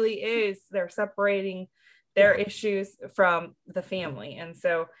it really is. They're separating their issues from the family, and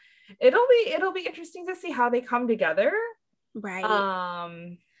so it'll be interesting to see how they come together. Right.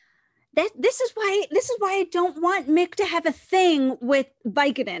 This is why I don't want Mick to have a thing with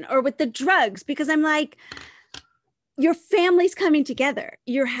Vicodin or with the drugs, because I'm like, your family's coming together.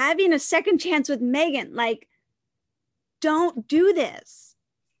 You're having a second chance with Megan. Like, don't do this.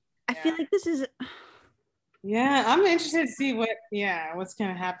 I feel like this is. Yeah, I'm interested to see what's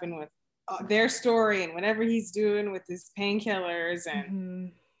going to happen with their story and whatever he's doing with his painkillers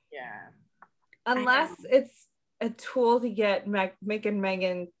and unless it's a tool to get Mick and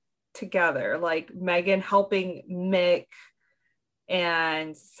Megan together, like Megan helping Mick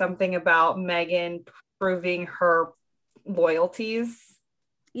and something about Megan proving her loyalties.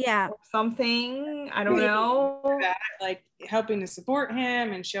 Or something. I don't know. That, like helping to support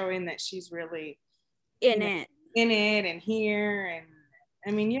him and showing that she's really in it and here. And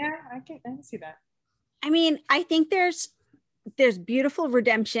I mean, I can see that. I mean, I think there's beautiful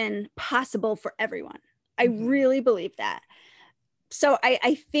redemption possible for everyone. I really believe that. So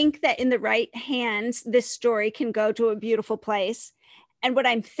I think that in the right hands, this story can go to a beautiful place. And what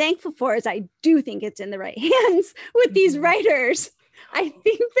I'm thankful for is I do think it's in the right hands with these writers. I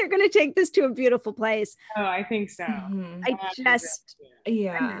think they're going to take this to a beautiful place. Oh, I think so.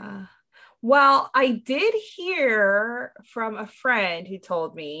 Well, I did hear from a friend who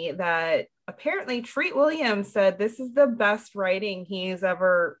told me that apparently Treat Williams said this is the best writing he's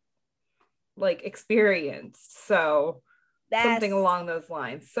ever like experienced. So something along those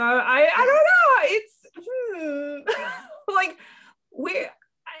lines. So I don't know. like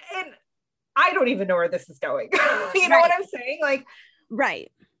and I don't even know where this is going. You know what I'm saying? Like,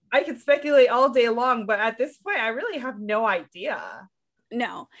 right. I could speculate all day long, but at this point, I really have no idea.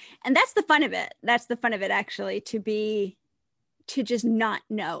 No. And that's the fun of it. That's the fun of it, actually, to just not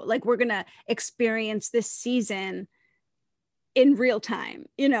know. Like, we're going to experience this season in real time,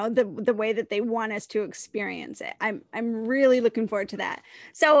 you know, the way that they want us to experience it. I'm really looking forward to that.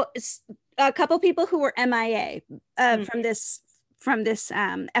 So a couple people who were MIA from this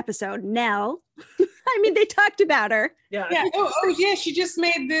episode. Nell, I mean, they talked about her. Yeah. Oh yeah, she just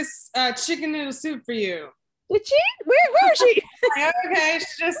made this chicken noodle soup for you. Did she? Where is she? Okay,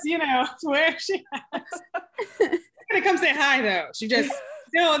 she just, you know, where is she at? I'm gonna come say hi though. She just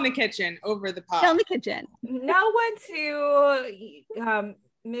still in the kitchen over the pot. Still in the kitchen. Nell went to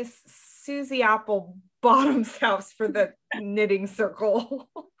Miss Susie Applebottom's house for the knitting circle.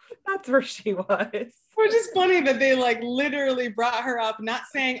 That's where she was. Which is funny that they like literally brought her up, not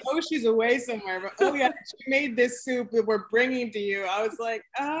saying, oh, she's away somewhere, but oh yeah, she made this soup that we're bringing to you. I was like,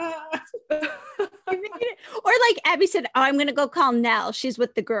 Or like Abby said, oh, I'm gonna go call Nell. She's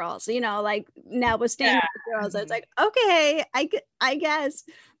with the girls. You know, like Nell was staying with the girls. I was like, okay, I guess.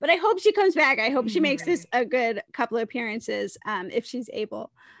 But I hope she comes back. I hope she makes this a good couple of appearances, if she's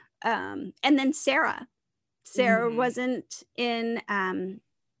able. And then Sarah wasn't in,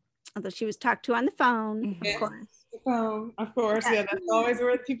 although she was talked to on the phone, of course. The phone, of course. Yeah, that's always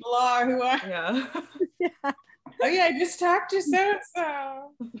where people are who are. Yeah. Oh yeah, I just talked to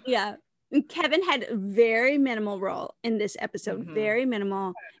so. Yeah. And Kevin had a very minimal role in this episode. Very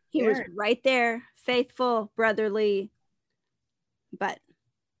minimal. He was right there, faithful, brotherly, but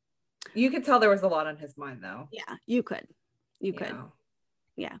you could tell there was a lot on his mind though. Yeah, you could.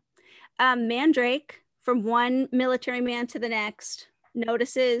 Yeah. Mandrake, from one military man to the next,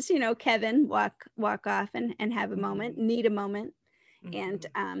 notices, you know, Kevin walk off and have a moment, need a moment. And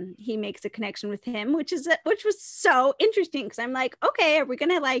he makes a connection with him, which was so interesting, because I'm like, okay, are we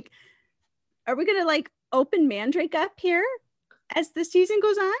gonna open Mandrake up here as the season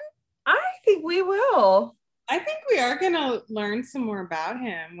goes on? I think we will. I think we are gonna learn some more about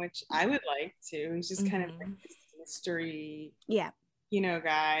him, which I would like to. He's just kind of like this mystery, you know,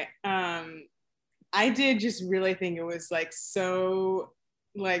 guy. I did just really think it was like so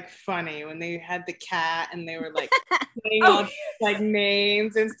like funny when they had the cat and they were like saying all like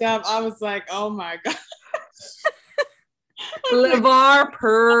names and stuff. I was like, oh my god. LeVar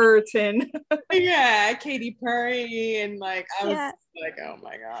Burton. Yeah, Katy Perry, and like I was like, oh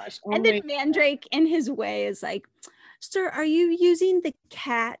my gosh. And then Mandrake in his way is like, sir, are you using the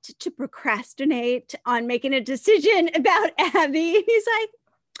cat to procrastinate on making a decision about Abby? And he's like,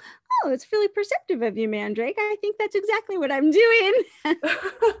 oh, it's really perceptive of you, Mandrake. I think that's exactly what I'm doing.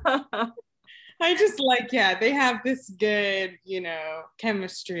 I just like, they have this good, you know,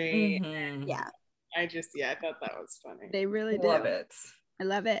 chemistry. Yeah. I thought that was funny. They really do. Love it. I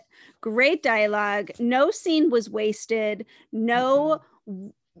love it. Great dialogue. No scene was wasted. No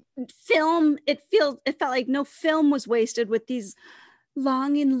film. It felt like no film was wasted with these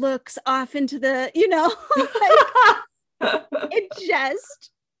longing looks off into the, you know, like, it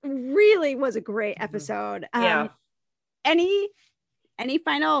just really was a great episode. Any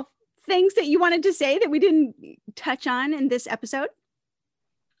final things that you wanted to say that we didn't touch on in this episode?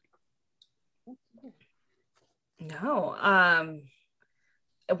 No.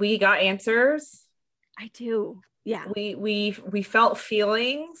 We got answers. I do. Yeah. We felt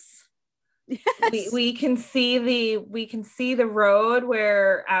feelings. Yes. We can see the road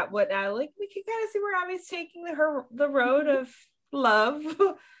where we can kind of see where Abby's taking the road of love.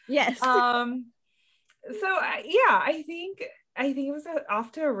 Yes. So I think it was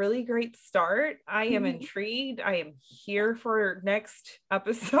off to a really great start. I am intrigued. I am here for next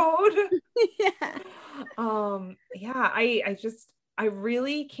episode. I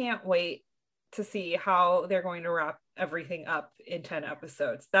really can't wait to see how they're going to wrap everything up in 10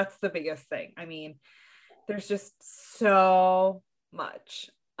 episodes. That's the biggest thing. I mean, there's just so much.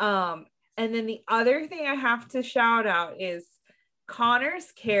 And then the other thing I have to shout out is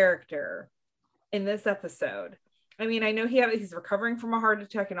Connor's character in this episode. I mean, I know he's recovering from a heart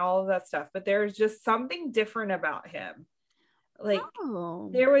attack and all of that stuff, but there's just something different about him. Like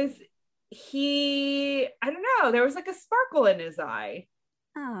there was like a sparkle in his eye.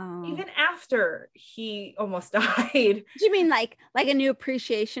 Oh. Even after he almost died. Do you mean like a new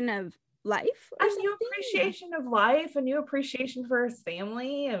appreciation of life? A new appreciation of life, a new appreciation for his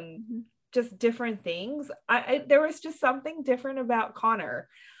family, and just different things. There was just something different about Connor,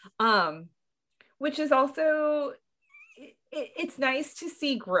 which is also it's nice to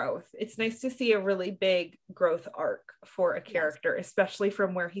see growth. It's nice to see a really big growth arc for a character, especially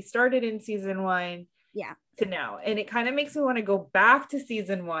from where he started in season 1 to now. And it kind of makes me want to go back to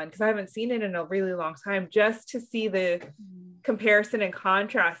season 1 because I haven't seen it in a really long time, just to see the comparison and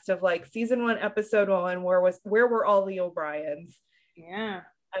contrast of like season 1, episode 1, where were all the O'Briens? Yeah.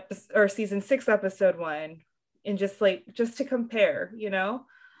 Or season 6, episode 1, and just to compare, you know?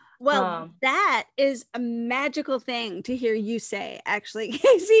 Well, that is a magical thing to hear you say, actually,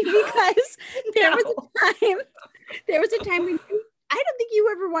 Casey, because there was a time when I don't think you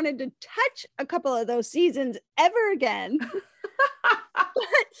ever wanted to touch a couple of those seasons ever again.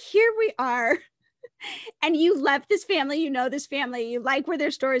 But here we are. And you love this family, you know this family, you like where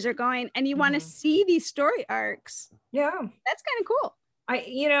their stories are going, and you want to see these story arcs. Yeah. That's kind of cool.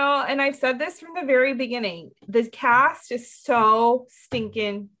 And I've said this from the very beginning, the cast is so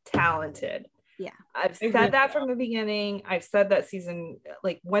stinking talented. Yeah. I've said that from the beginning. I've said that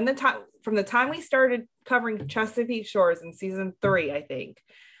from the time we started covering Chesapeake Shores in season 3, I think.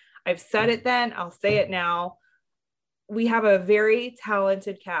 I've said it then, I'll say it now. We have a very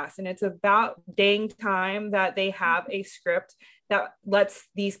talented cast, and it's about dang time that they have a script that lets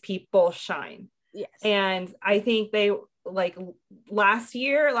these people shine. Yes. And I think they, like last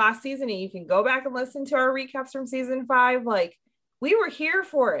season, and you can go back and listen to our recaps from season 5, like we were here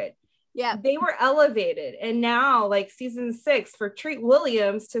for it. Yeah. They were elevated. And now like season 6 for Treat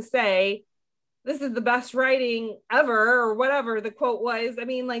Williams to say, this is the best writing ever, or whatever the quote was. I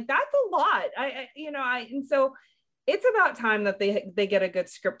mean, like, that's a lot. And so it's about time that they get a good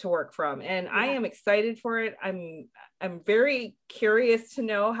script to work from. And I am excited for it. I'm very curious to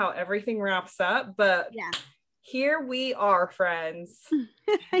know how everything wraps up, but here we are, friends.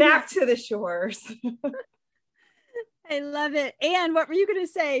 Back to the shores. I love it. And what were you going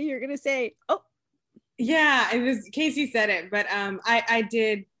to say? You're going to say, oh. Yeah, it was, Casey said it, but I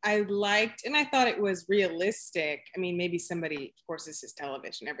liked, and I thought it was realistic. I mean, maybe somebody, of course, this is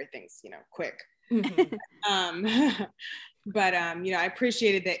television, everything's, quick. But I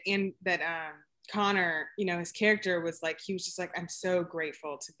appreciated that Connor, his character was like, he was just like, I'm so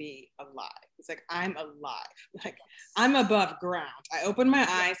grateful to be alive. It's like, I'm alive, like I'm above ground. I open my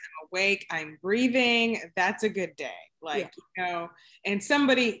eyes, I'm awake, I'm breathing. That's a good day. Like, and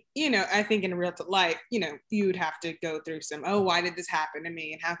somebody, I think in real life, you would have to go through some, why did this happen to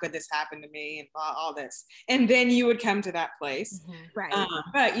me? And how could this happen to me? And all this. And then you would come to that place. Right.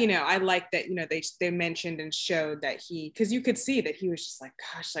 But, I like that, they mentioned and showed that because you could see that he was just like,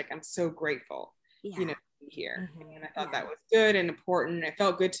 gosh, like, I'm so grateful, to be here. And I thought that was good and important. It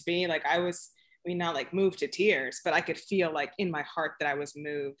felt good to me. Like not like moved to tears, but I could feel like in my heart that I was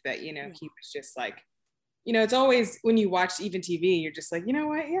moved, that, he was just like, it's always when you watch even TV, you're just like, you know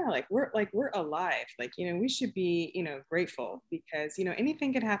what? Yeah, like we're alive. Like, we should be, grateful because,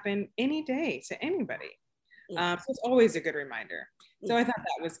 anything could happen any day to anybody. So it's always a good reminder. So I thought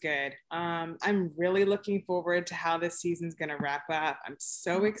that was good. I'm really looking forward to how this season's going to wrap up. I'm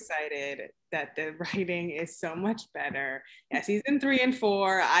so excited that the writing is so much better. Yeah, season 3 and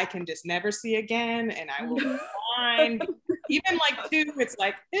 4, I can just never see again, and I will be fine. Even like 2, it's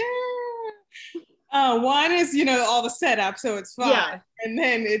like, 1 is, all the setup, so it's fine. Yeah. And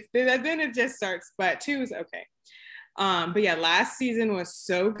then it just starts, but 2 is okay. But yeah, last season was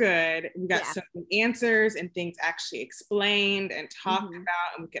so good. We got so many answers and things actually explained and talked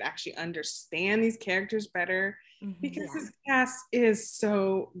about, and we could actually understand these characters better because this cast is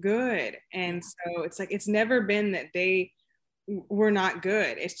so good. And so it's like, it's never been that they were not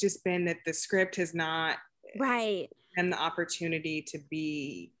good. It's just been that the script has not and the opportunity to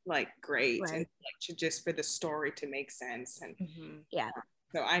be like great and like to just for the story to make sense. And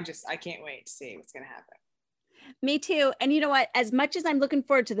so I can't wait to see what's going to happen. Me too. And you know what? As much as I'm looking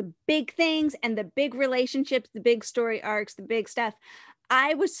forward to the big things and the big relationships, the big story arcs, the big stuff,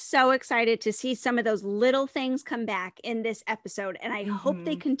 I was so excited to see some of those little things come back in this episode. And I hope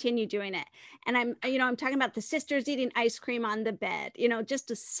they continue doing it. And I'm talking about the sisters eating ice cream on the bed,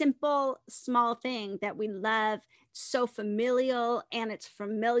 just a simple, small thing that we love. So familial, and it's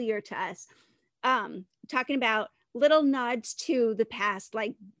familiar to us. Talking about little nods to the past,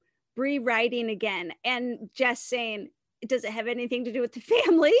 like Bree writing again and just saying, does it have anything to do with the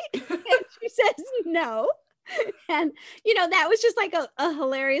family? And she says no. And that was just like a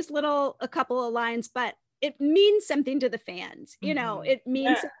hilarious a couple of lines, but it means something to the fans. It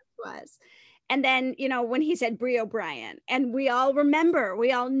means something to us. And then, you know, when he said Brie O'Brien, and we all remember,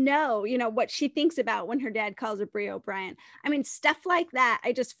 we all know, you know, what she thinks about when her dad calls her Brie O'Brien. I mean, stuff like that,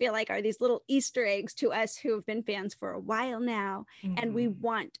 I just feel like are these little Easter eggs to us who have been fans for a while now. And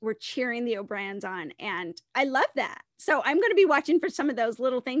we're cheering the O'Briens on. And I love that. So I'm going to be watching for some of those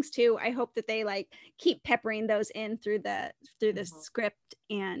little things too. I hope that they like keep peppering those in through the script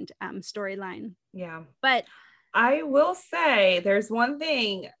and storyline. Yeah. But I will say there's one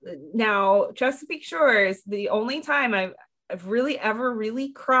thing now, Chesapeake Shores, the only time I've really ever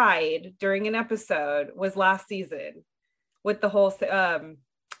really cried during an episode was last season with the whole Sarah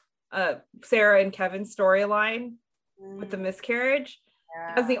and Kevin storyline with the miscarriage.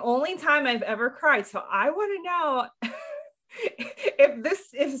 Yeah. That's the only time I've ever cried. So I want to know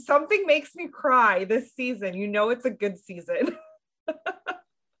if something makes me cry this season, you know, it's a good season.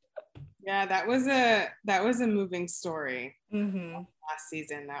 Yeah, that was a moving story last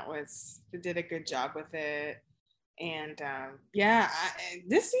season. They did a good job with it. And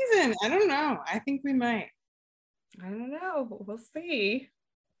this season, I don't know. I think we might. I don't know. We'll see.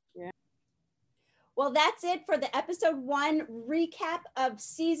 Yeah. Well, that's it for the episode 1 recap of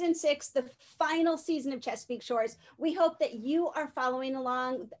season 6, the final season of Chesapeake Shores. We hope that you are following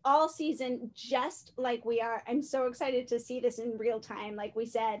along all season just like we are. I'm so excited to see this in real time, like we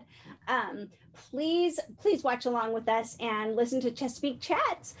said. Please watch along with us and listen to Chesapeake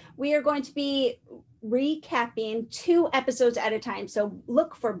Chats. We are going to be recapping 2 episodes at a time. So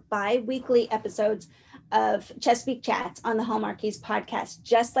look for bi-weekly episodes of Chesapeake Chats on the Hallmarkies podcast,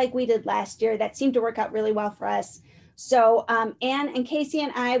 just like we did last year. That seemed to work out really well for us. So Anne and Casey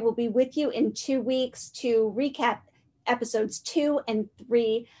and I will be with you in 2 weeks to recap episodes 2 and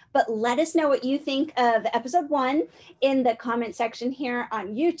 3. But let us know what you think of episode 1 in the comment section here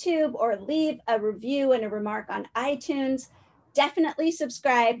on YouTube, or leave a review and a remark on iTunes. Definitely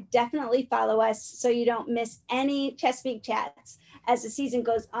subscribe, definitely follow us so you don't miss any Chesapeake Chats as the season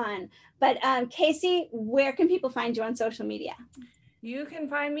goes on. But Casey, where can people find you on social media? You can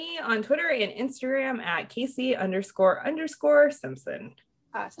find me on Twitter and Instagram at Casey__Simpson.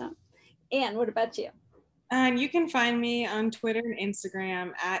 Awesome. And what about you? And you can find me on Twitter and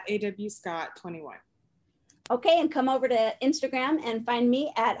Instagram at awscott21. Okay, and come over to Instagram and find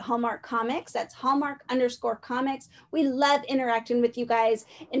me at Hallmark Comics. That's Hallmark_comics. We love interacting with you guys.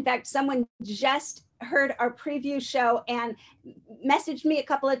 In fact, someone just heard our preview show and messaged me a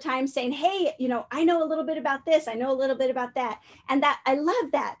couple of times saying, hey, you know, I know a little bit about this. I know a little bit about that. And that, I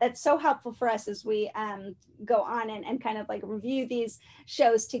love that. That's so helpful for us as we go on and kind of like review these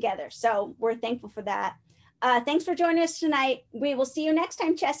shows together. So we're thankful for that. Thanks for joining us tonight. We will see you next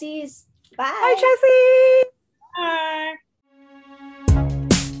time, Chessies. Bye. Bye, Chessie. Bye.